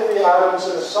think the atoms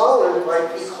in a solid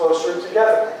might be closer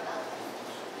together.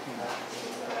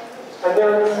 And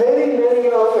there are many,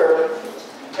 many other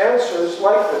answers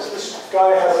like this. This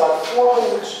guy had about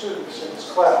 400 students in his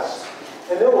class,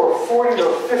 and there were 40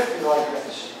 or 50 like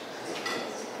this,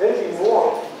 maybe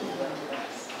more.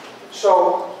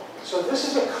 So this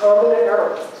is a common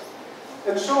error.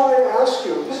 And so I ask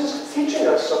you, this is teaching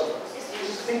us something. This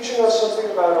is teaching us something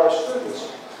about our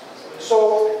students.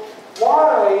 So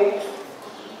why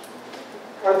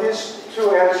are these two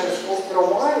answers?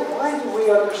 Well, why do we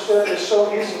understand this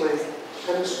so easily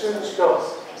and the students don't?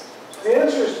 The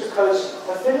answer is because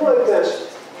a thing like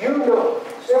this, you know,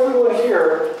 everyone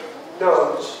here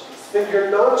knows that you're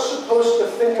not supposed to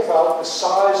think about the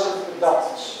size of the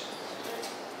dots.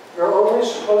 You're only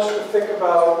supposed to think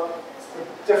about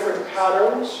the different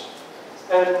patterns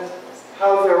and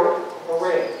how they're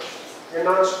arranged. You're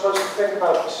not supposed to think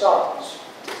about the size.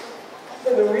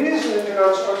 And the reason that you're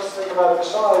not supposed to think about the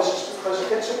size is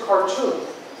because it's a cartoon.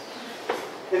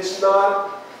 It's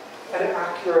not an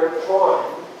accurate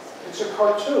drawing. It's a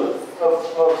cartoon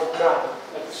of matter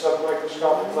at the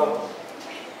submicroscopic level.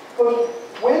 But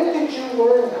when did you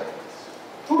learn that?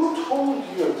 Who told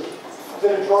you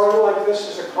that a drawing like this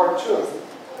is a cartoon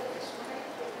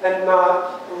and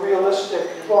not a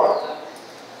realistic drawing?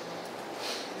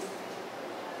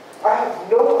 I have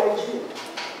no idea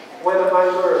when I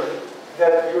learned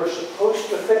that you're supposed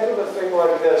to think of a thing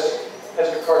like this as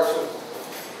a cartoon.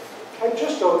 I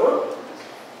just don't know.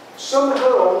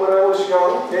 Somehow, when I was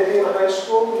young, maybe in high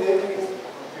school, maybe in the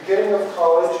beginning of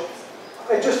college,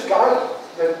 I just got it,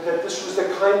 that this was the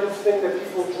kind of thing that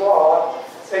people draw,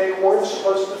 and you weren't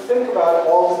supposed to think about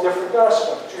all the different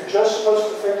aspects. You're just supposed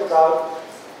to think about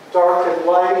dark and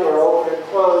light, or open and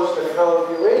closed, and how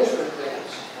the arrangement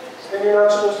is. And you're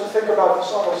not supposed to think about the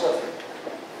size of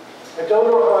it. I don't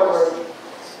know how I learned it.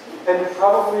 And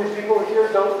probably people here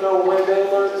don't know when they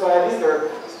learned that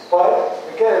either. But,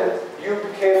 again, you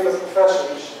became the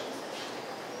professors.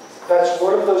 That's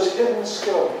one of those hidden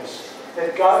skills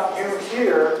that got you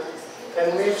here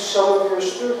and leaves some of your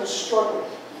students struggling.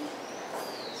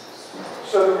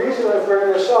 So the reason I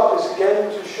bring this up is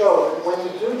again to show that when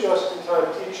you do just-in-time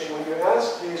teaching, when you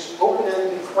ask these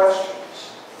open-ended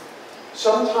questions,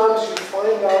 sometimes you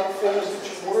find out things that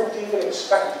you weren't even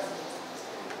expecting.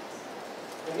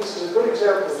 And this is a good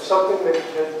example of something that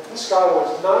this guy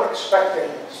was not expecting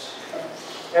this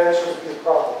answer to the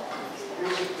problem.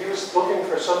 He was looking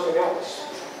for something else.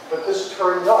 But this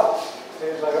turned up. And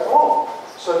he was like, oh,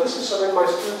 so this is something my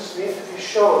students need to be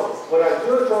shown. When I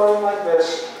do a drawing like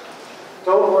this,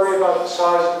 don't worry about the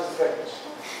size of the things.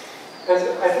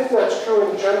 And I think that's true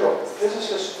in general.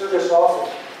 Physicists do this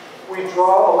often. We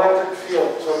draw electric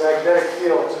fields or magnetic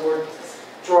fields, and we're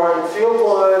drawing field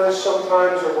lines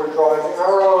sometimes, or we're drawing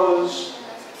arrows.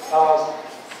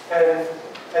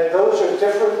 And those are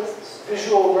different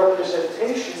visual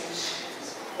representations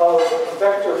of a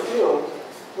vector field,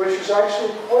 which is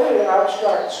actually quite an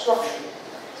abstract structure.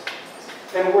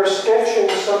 And we're sketching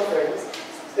something,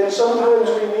 and sometimes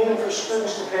we mean for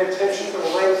students to pay attention to the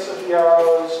lengths of the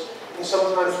arrows, and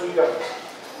sometimes we don't.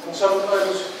 And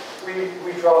sometimes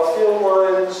we draw field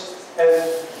lines,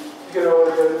 and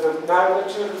the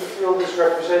magnitude of the field is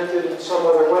represented in some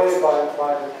other way by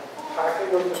the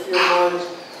packing of the field lines,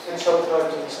 and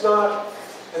sometimes it's not.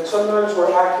 And sometimes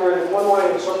we're accurate in one way,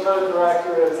 and sometimes we're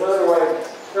accurate in another way.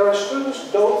 Now, our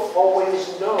students don't always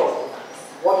know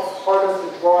what part of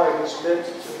the drawing is meant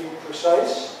to be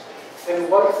precise, and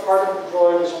what part of the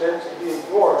drawing is meant to be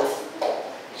ignored.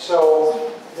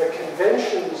 So the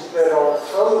conventions that are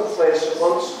commonplace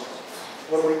amongst,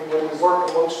 when we work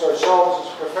amongst ourselves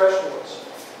as professionals,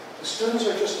 the students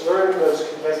are just learning those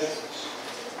conventions.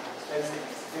 And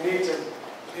you need to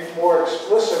be more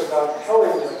explicit about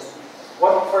telling them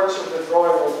what parts of the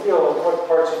drawing are real and what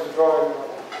parts of the drawing are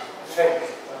fake,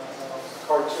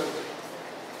 cartoon.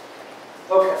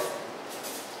 Okay.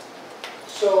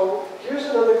 So here's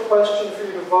another question for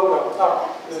you to vote on.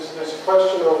 There's a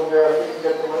question over there. If we can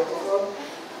get the microphone.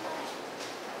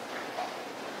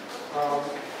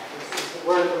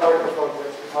 Where's the microphone?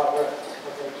 Right.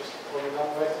 Okay, just hold it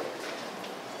up right.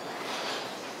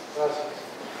 Gracias.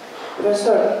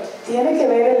 Profesor, ¿tiene que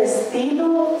ver el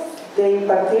estilo de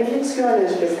impartir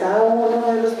lecciones de cada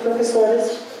uno de los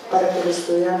profesores para que el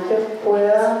estudiante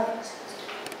pueda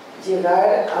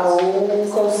llegar a un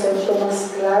concepto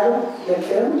más claro del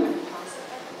tema?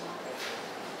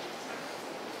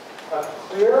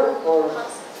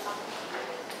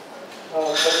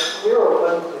 clear or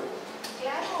unclear?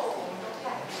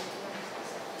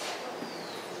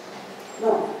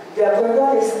 No, de acuerdo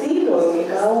al estilo de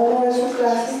cada uno de sus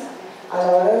clases, a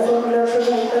la hora de formular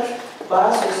preguntas, va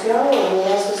asociado o no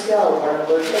va asociado para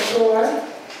poder comprobar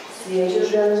si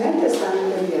ellos realmente están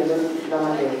entendiendo la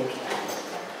materia.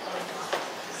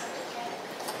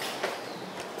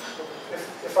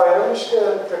 If I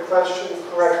understand the question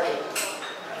correctly,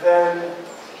 then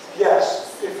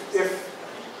yes, if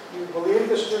you believe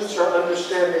the students are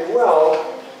understanding well,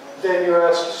 then you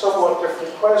ask somewhat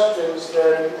different questions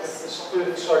than if the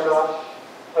students are not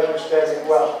understanding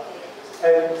well.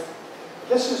 And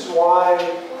this is why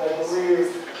I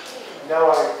believe,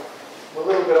 now I'm a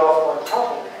little bit off on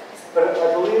topic, but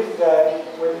I believe that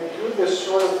when you do this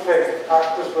sort of thing,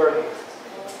 active learning,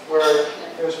 where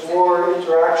there's more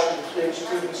interaction between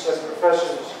students and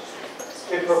professors,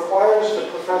 it requires the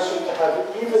professor to have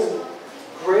even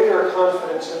greater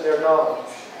confidence in their knowledge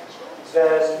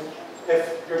than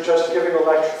if you're just giving a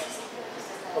lecture.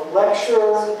 A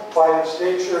lecture, by its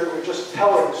nature, you're just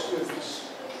telling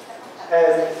students.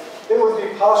 And it would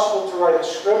be possible to write a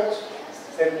script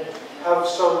and have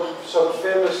some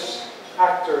famous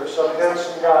actor, some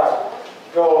handsome guy,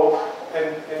 go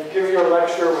and give you a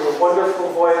lecture with a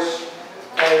wonderful voice,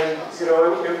 and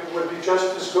it would be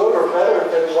just as good or better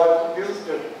than what you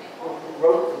did, who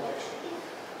wrote the lecture.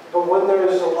 But when there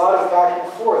is a lot of back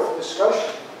and forth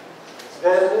discussion,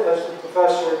 then as the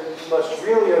professor, you must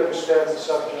really understand the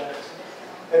subject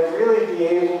and really be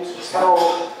able to tell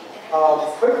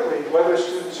quickly whether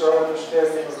students are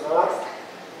understanding or not,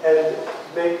 and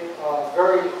make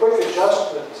very quick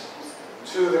adjustments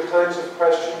to the kinds of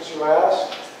questions you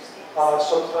ask,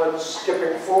 sometimes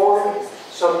skipping forward,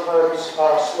 sometimes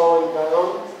slowing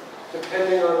down,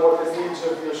 depending on what the needs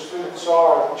of your students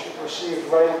are that you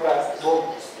perceive right at that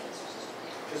moment.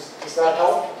 Does that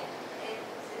help?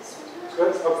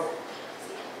 Good? Okay.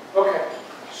 Okay.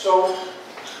 So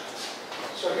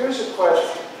here's a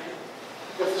question.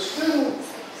 If the student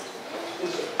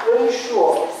is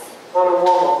unsure on a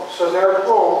warm-up, so they're at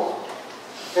home,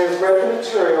 they've read the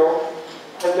material,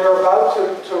 and they're about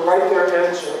to write their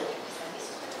answer,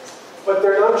 but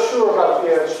they're not sure about the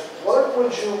answer, what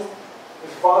would you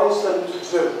advise them to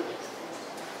do?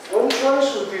 One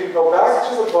choice would be to go back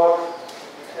to the book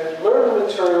and learn the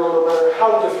material no matter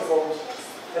how difficult,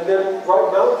 and then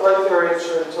not write their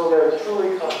answer until they're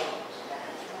truly confident.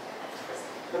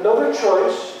 Another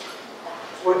choice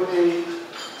would be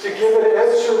to give an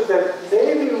answer that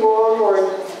may be wrong or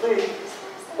incomplete,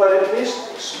 but at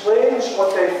least explains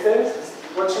what they think,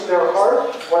 what's in their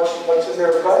heart, what's in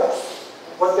their gut,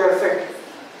 what they're thinking.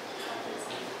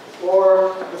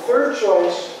 Or the third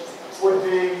choice would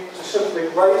be to simply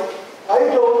write, I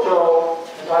don't know,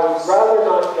 and I would rather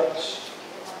not guess.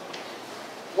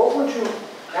 What would you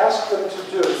ask them to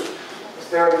do if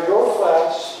they're in your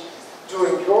class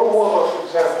doing your warm-up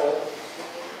example,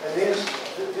 and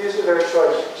these are their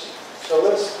choices? So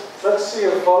let's see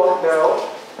a vote now.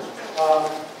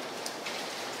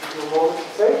 Give you a moment to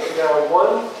think. Now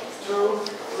 1, 2,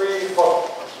 3, vote.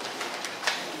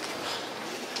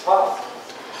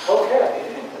 Okay.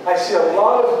 I see a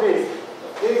lot of B.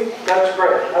 B, that's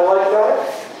great. I like that.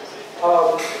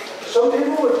 Some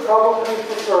people would probably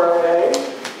prefer A.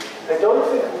 I don't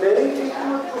think many people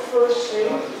would prefer C,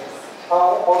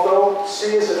 although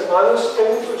C is an honest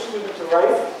thing for a student to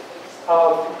write.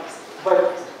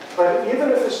 But even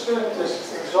if a student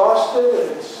is exhausted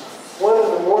and it's 1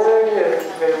 in the morning and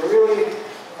they really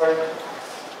are,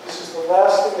 this is the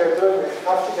last thing they're doing, they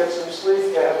have to get some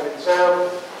sleep, they have an exam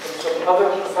from some other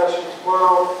profession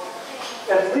tomorrow,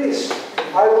 at least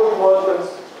I would want them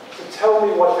to tell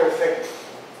me what they're thinking.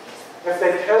 If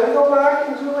they can go back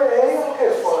and do an A,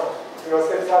 okay, fine. If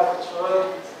they've got the time,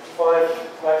 fine.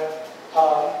 But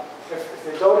if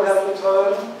they don't have the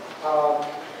time,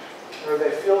 or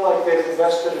they feel like they've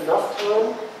invested enough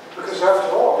time, because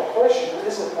after all, the question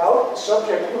is about the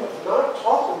subject you have not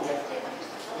taught them yet.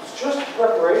 It's just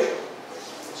preparation.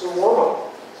 It's a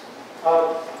warm-up.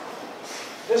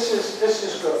 This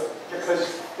is good,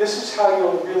 because this is how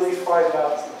you'll really find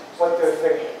out what they're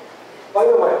thinking. By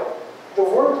the way, the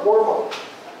word warm-up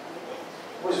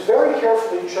was very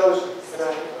carefully chosen, and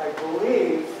I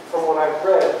believe, from what I've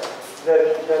read,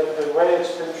 that the way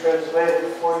it's been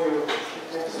translated for you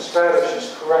into Spanish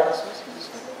is correct.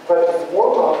 But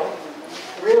warm-up,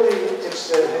 really,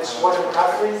 it's what an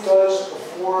athlete does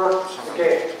before the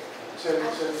game,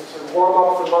 to warm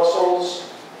up the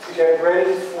muscles, to get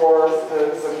ready for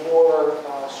the more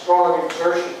strong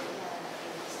exertion.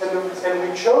 And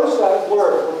we chose that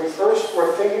word when we first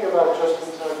were thinking about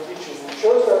just-in-time teaching. We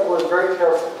chose that word very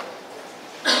carefully.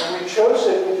 And we chose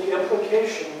it with the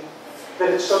implication that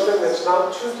it's something that's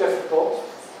not too difficult.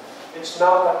 It's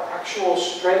not the actual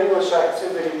strenuous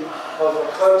activity of a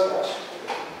contest.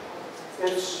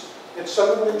 It's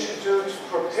something that you do to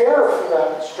prepare for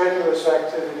that strenuous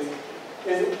activity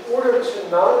in order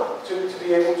to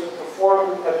be able to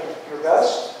perform at your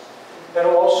best and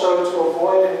also to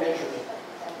avoid an injury.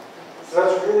 So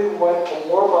that's really what a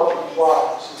warm-up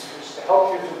implies, is to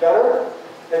help you do better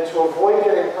and to avoid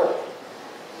getting hurt.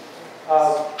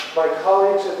 My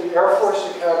colleagues at the Air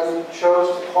Force Academy chose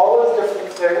to call it a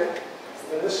different thing,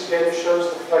 and this again shows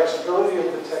the flexibility of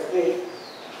the technique.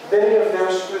 Many of their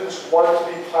students want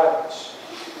to be pilots.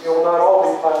 They will not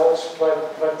all be pilots,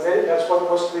 but many, that's what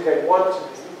mostly they want to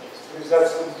be, because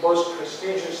that's the most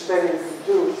prestigious thing you can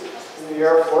do in the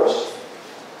Air Force.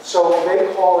 So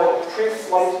they call it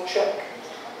pre-flight check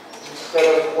instead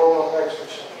of warm-up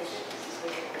exercise.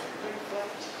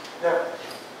 Now,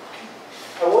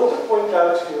 I want to point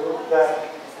out to you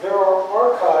that there are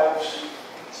archives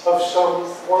of some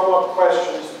warm-up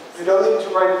questions. You don't need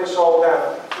to write this all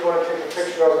down. If you want to take a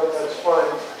picture of it, that's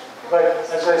fine. But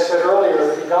as I said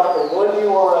earlier, if you got the one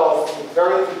URL from the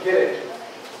very beginning,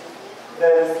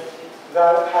 then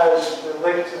that has the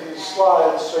link to these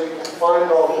slides so you can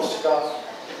find all this stuff.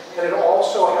 And it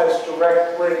also has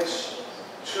direct links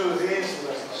to these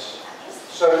links.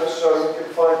 So you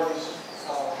can find these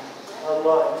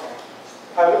online.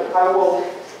 I will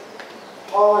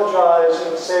apologize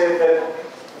and say that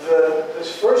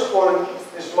this first one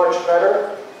is much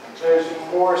better. There's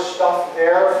more stuff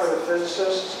there for the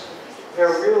physicists. There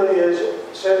really is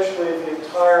essentially the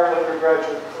entire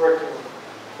undergraduate curriculum.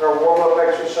 There are warm-up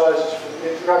exercises for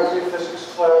the introductory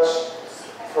physics class,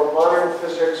 for modern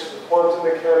physics, for quantum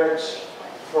mechanics,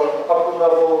 for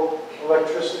upper-level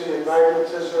electricity and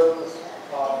magnetism,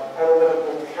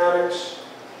 analytical mechanics,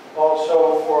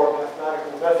 also for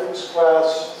mathematical methods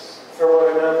class,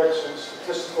 thermodynamics and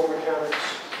statistical mechanics.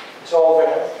 It's all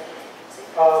there.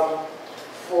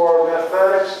 For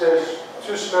mathematics, there's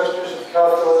 2 semesters of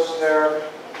calculus there,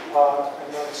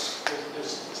 and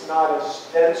it's not as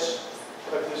dense,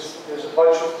 but there's a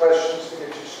bunch of questions to get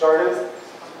you started.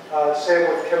 Same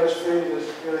with chemistry,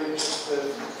 there's really just the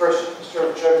first semester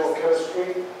of general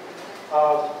chemistry.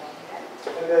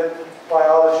 And then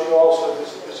biology also,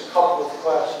 there's a couple of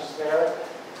classes there.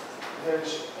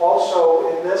 There's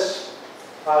also in this,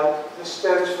 this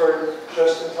stands for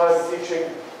just-in-time teaching.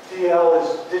 DL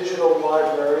is digital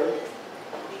library.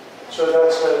 So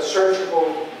that's a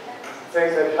searchable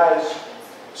thing that has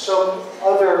some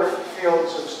other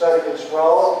fields of study as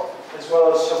well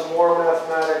as some more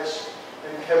mathematics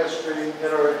and chemistry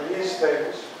that are in these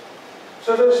things.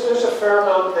 So there's a fair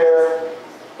amount there.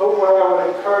 But what I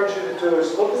would encourage you to do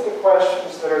is look at the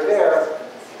questions that are there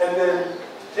and then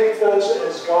take those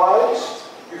as guides.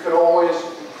 You can always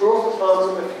improve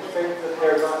upon them if you think that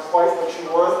they're not quite what you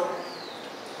want.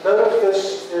 None of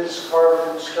this is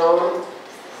carved in stone.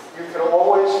 You can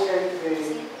always take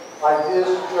the ideas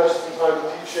of just-in-time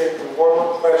teaching, the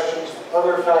warm-up questions, the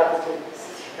other faculty,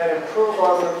 and improve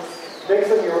on them, make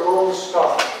them your own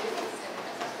stuff.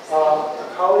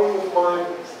 A colleague of mine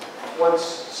once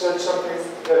said something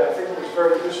that I think was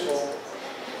very useful,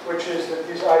 which is that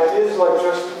these ideas like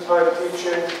just-in-time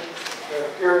teaching,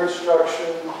 peer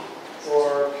instruction,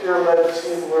 or peer-led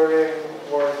team learning,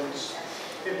 or these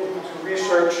people who do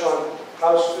research on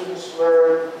how students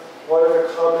learn, what are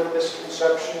the common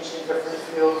misconceptions in different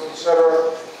fields,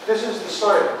 etc. This is the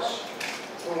science.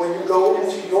 And when you go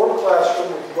into your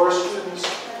classroom with your students,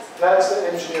 that's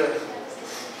the engineering.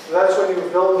 So that's when you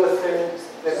build a thing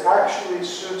that actually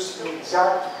suits the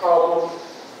exact problem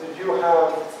that you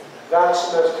have that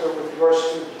semester with your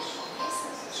students.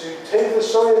 So you take the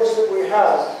science that we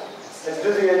have and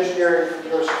do the engineering for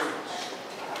your students.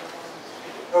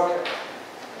 Okay.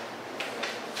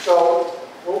 So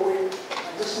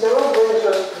this now brings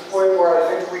us to the point where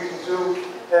I think we can do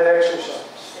that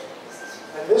exercise.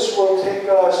 And this will take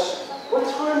us, what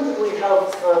time do we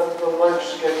have the lunch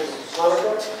scheduled?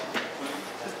 Monica?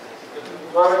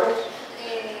 Monica?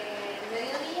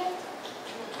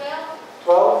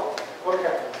 12?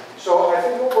 Okay. So I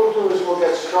think what we'll do is we'll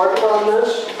get started on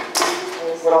this.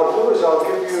 And what I'll do is I'll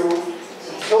give you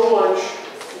until lunch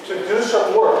to do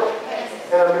some work.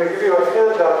 And I'm going to give you a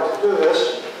handout to do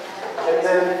this. And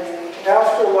then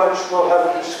after lunch, we'll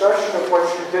have a discussion of what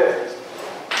you did.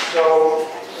 So,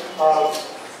 are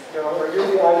you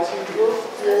the IT group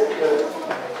here?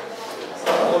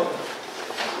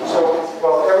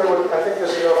 Well, everyone, I think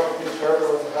there's enough of these for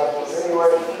everyone to have one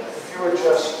anyway. If you would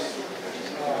just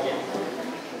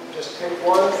take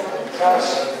one,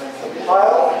 pass the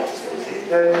pile,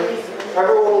 then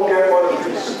everyone will get one of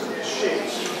these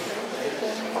sheets.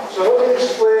 So let me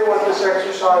explain what this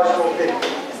exercise will be.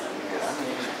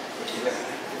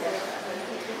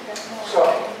 So,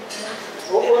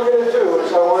 what we're going to do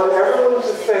is I want everyone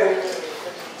to think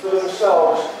for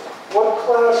themselves what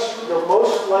class you're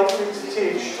most likely to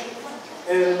teach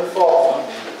in the fall,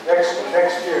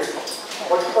 next year.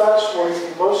 What class will you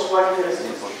be most likely to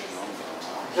teach?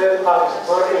 Then,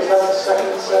 Monica, is that the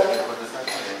second set?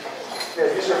 Yeah,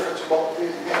 these are for tomorrow.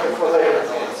 These are for later.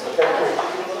 Thank you.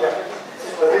 Yeah.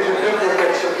 But these are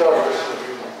duplicates of those.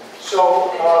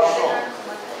 So,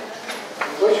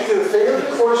 what you do, figure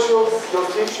the course you'll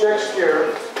teach next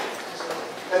year,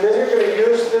 and then you're going to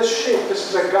use this sheet. This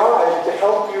is a guide to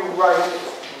help you write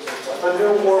a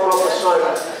new warm-up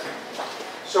assignment.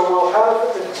 So we'll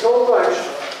have, until lunch,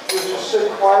 you just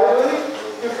sit quietly.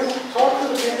 You can talk to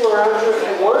the people around you if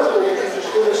you want, or you can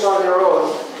just do this on your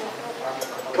own.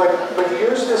 But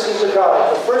use this as a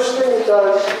guide. The first thing it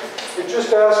does, it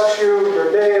just asks you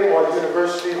your name, what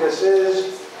university this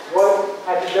is, what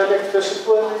academic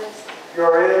discipline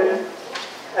you're in,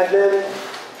 and then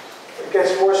it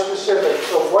gets more specific.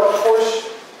 So what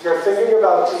course you're thinking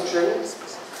about teaching,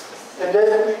 and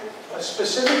then a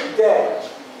specific day.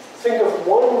 Think of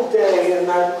one day in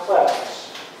that class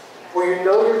where you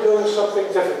know you're doing something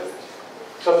different,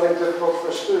 something difficult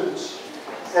for students.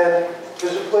 And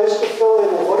there's a place to fill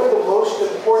in what are the most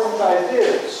important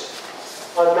ideas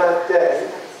on that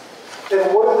day,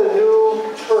 and what are the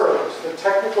new terms, the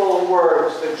technical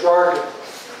words, the jargon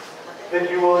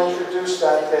that you will introduce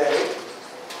that day,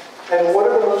 and what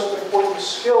are the most important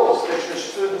skills that your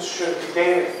students should be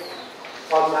gaining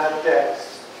on that day.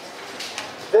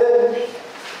 Then,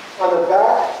 on the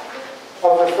back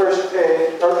of the first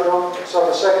page, or no, it's on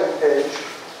the second page.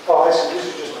 Oh, I see, these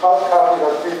are just copied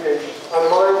on 3 pages. On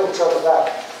mine, it's on the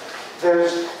back.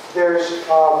 There's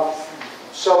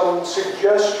some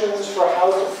suggestions for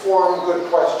how to form good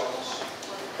questions.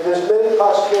 And there's many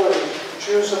possibilities. You can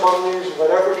choose among these,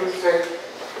 whatever you think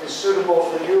is suitable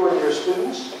for you and your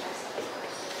students.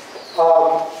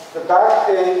 The back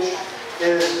page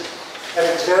is an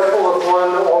example of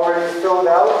one already filled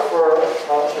out for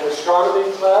an astronomy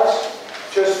class,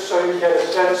 just so you get a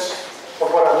sense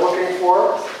of what I'm looking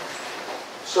for.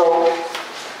 So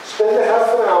spend a half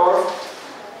an hour,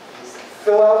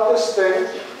 fill out this thing,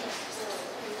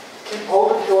 keep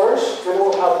hold of yours, then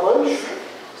we'll have lunch,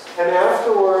 and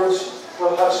afterwards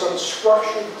we'll have some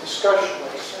structured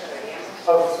discussions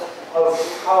of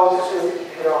how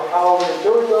how you're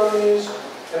doing on these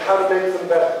and how to make them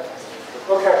better.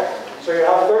 Okay, so you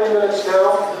have 30 minutes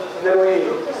now, and then we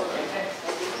eat.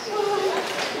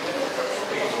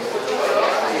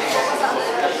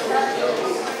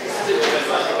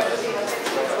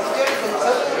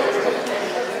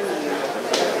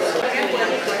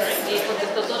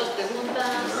 Contestó todas las preguntas,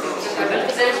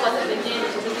 ustedes cuando tenían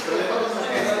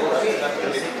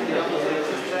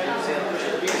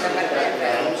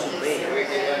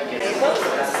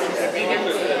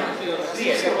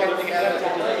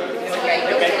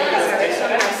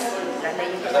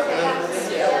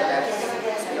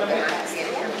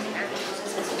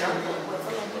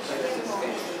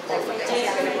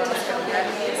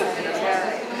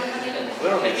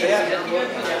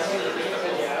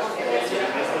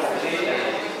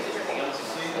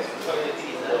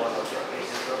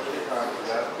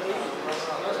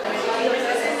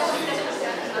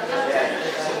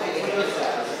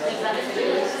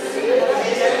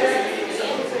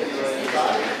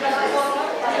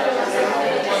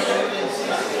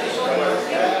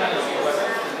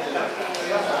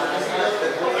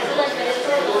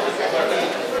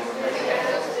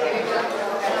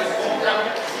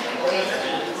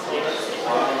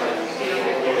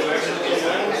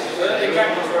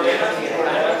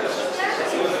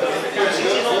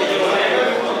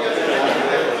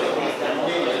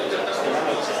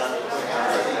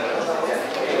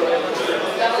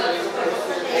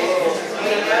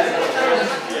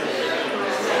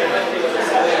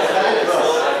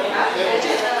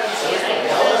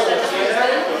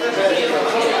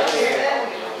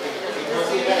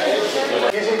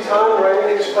Easy time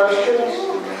writing these questions,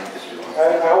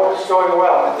 and I hope it's going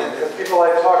well. The people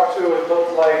I talked to, it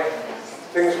looked like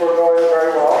things were going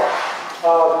very well.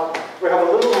 We have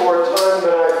a little more time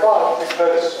than I thought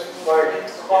because my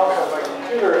clock on my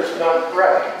computer is not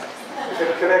correct. If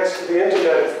it connects to the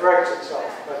internet, it corrects itself.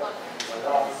 But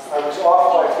I was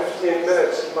off by 15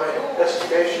 minutes in my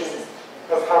estimation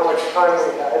of how much time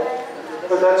we had.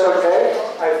 But that's okay.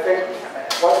 I think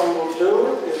what we will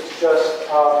do is just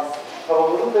have a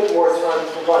little bit more time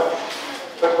for lunch.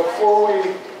 But before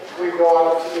we go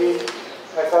out to eat,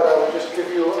 I thought I would just give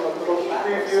you a little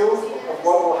preview of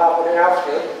what will happen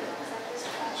after.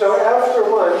 So after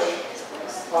lunch,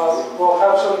 we'll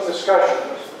have some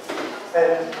discussions.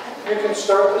 And you can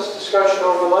start this discussion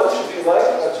over lunch if you like,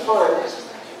 that's fine.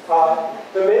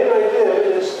 The main idea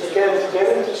is, again, to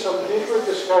get into some deeper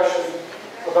discussion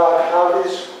about how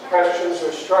these questions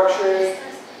are structured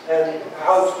and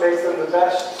how to make them the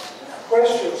best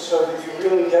questions so that you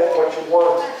really get what you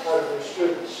want out of your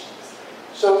students.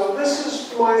 So this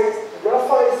is my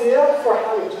rough idea for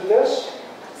how to do this,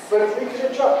 but we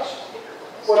can adjust.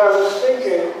 What I was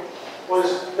thinking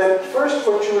was that first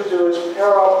what you would do is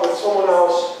pair up with someone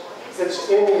else that's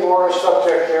in your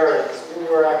subject area, in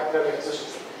your academic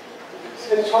discipline,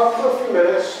 and talk for a few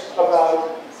minutes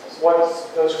about what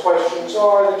those questions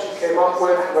are that you came up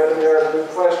with, whether they're good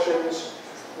questions,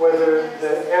 whether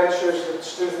the answers that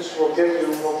students will give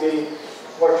you will be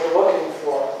what you're looking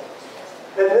for.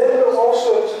 And then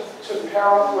also to pair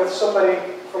up with somebody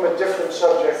from a different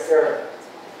subject area.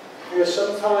 Because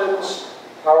sometimes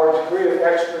our degree of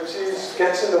expertise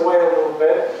gets in the way a little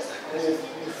bit, and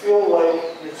you feel like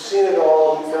you've seen it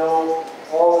all, you know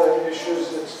all the issues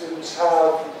that students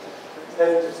have,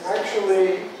 and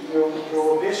actually you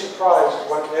will be surprised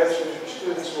what answers your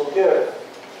students will give.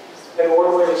 And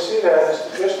one way to see that is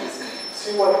to just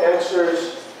see what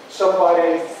answers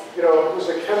somebody, who's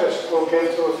a chemist will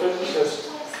give to a physicist,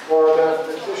 or a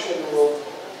mathematician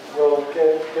will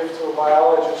give to a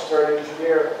biologist or an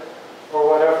engineer, or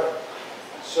whatever.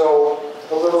 So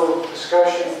a little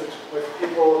discussion with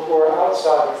people who are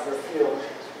outside of their field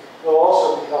will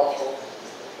also be helpful.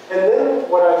 And then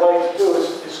what I'd like to do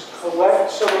is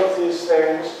collect some of these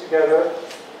things together,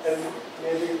 and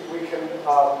maybe we can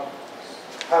have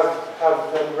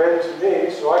them read to me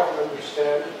so I can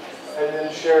understand, and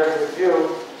then share it with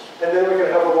you. And then we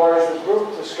can have a larger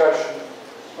group discussion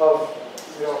of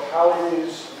how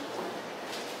these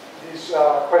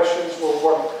questions will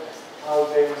work, how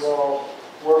they will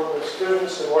work with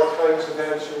students, and what kinds of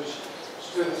answers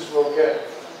students will get.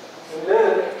 And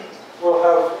then we'll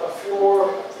have a few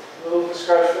more little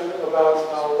discussion about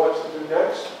what to do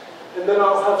next. And then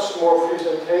I'll have some more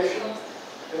presentation.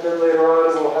 And then later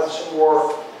on we'll have some more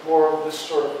of this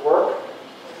sort of work.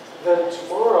 Then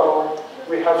tomorrow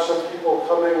we have some people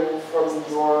coming from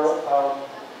your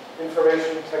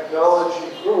information technology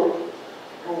group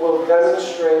who will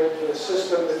demonstrate the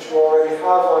system that you already have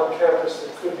on campus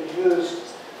that could be used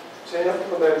to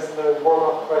implement the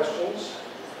warm-up questions.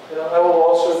 And I will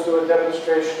also do a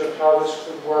demonstration of how this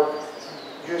could work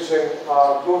using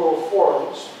Google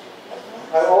Forms.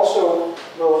 I also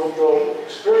will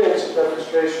experience a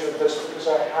demonstration of this because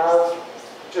I have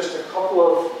just a couple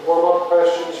of warm-up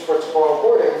questions for tomorrow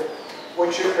morning,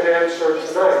 which you can answer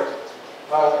tonight.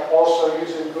 Also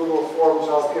using Google Forms,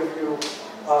 I'll give you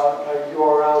a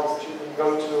URL that you can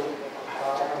go to.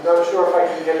 I'm not sure if I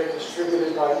can get it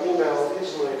distributed by email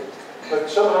easily, but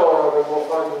somehow or other we'll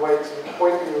find a way to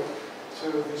point you to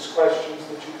these questions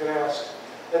that you can ask.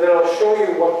 And then I'll show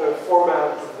you what the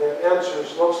format of the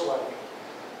answers looks like.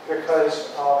 Because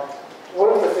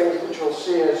one of the things that you'll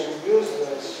see as you use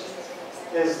this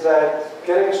is that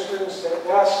getting students to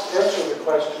answer the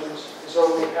questions is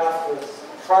only half the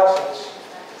process.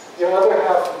 The other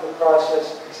half of the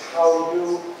process is how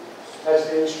you, as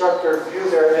the instructor, view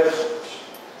their answers.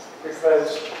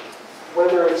 Because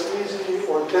whether it's easy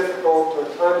or difficult or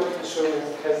time-consuming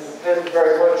can depend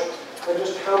very much on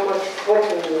just how much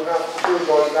clicking you have to do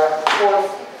going back and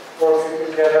forth, or if you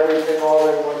can get everything all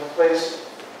in one place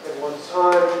at one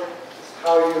time,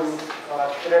 how you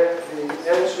connect the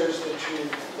answers that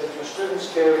your students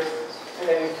give, and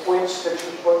any points that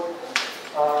you put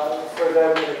for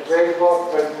them in a grade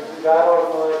book, whether you do that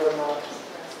online or not.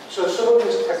 So some of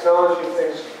these technology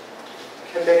things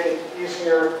can make it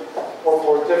easier or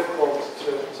more difficult to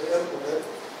implement.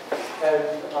 And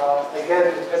again,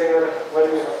 depending on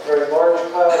whether you have a very large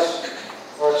class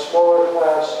or a smaller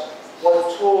class,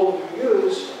 what tool you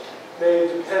use may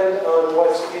depend on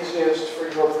what's easiest for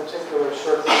your particular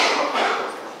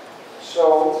circumstance.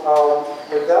 So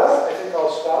with that, I think I'll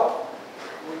stop.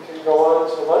 We can go on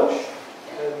to lunch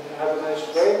and have a nice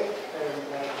break and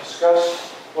discuss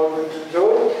what we've been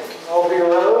doing. I'll be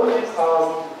around, and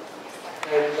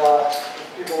if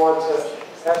people want to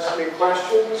ask me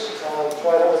questions,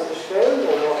 try to understand,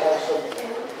 and we'll have some,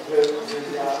 the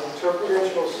interpreters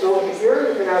will still be here.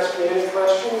 You can ask me any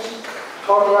questions.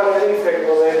 Talk about anything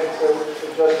related to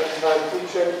just-in-time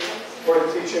teaching or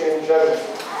teaching in general.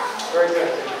 Very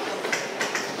good.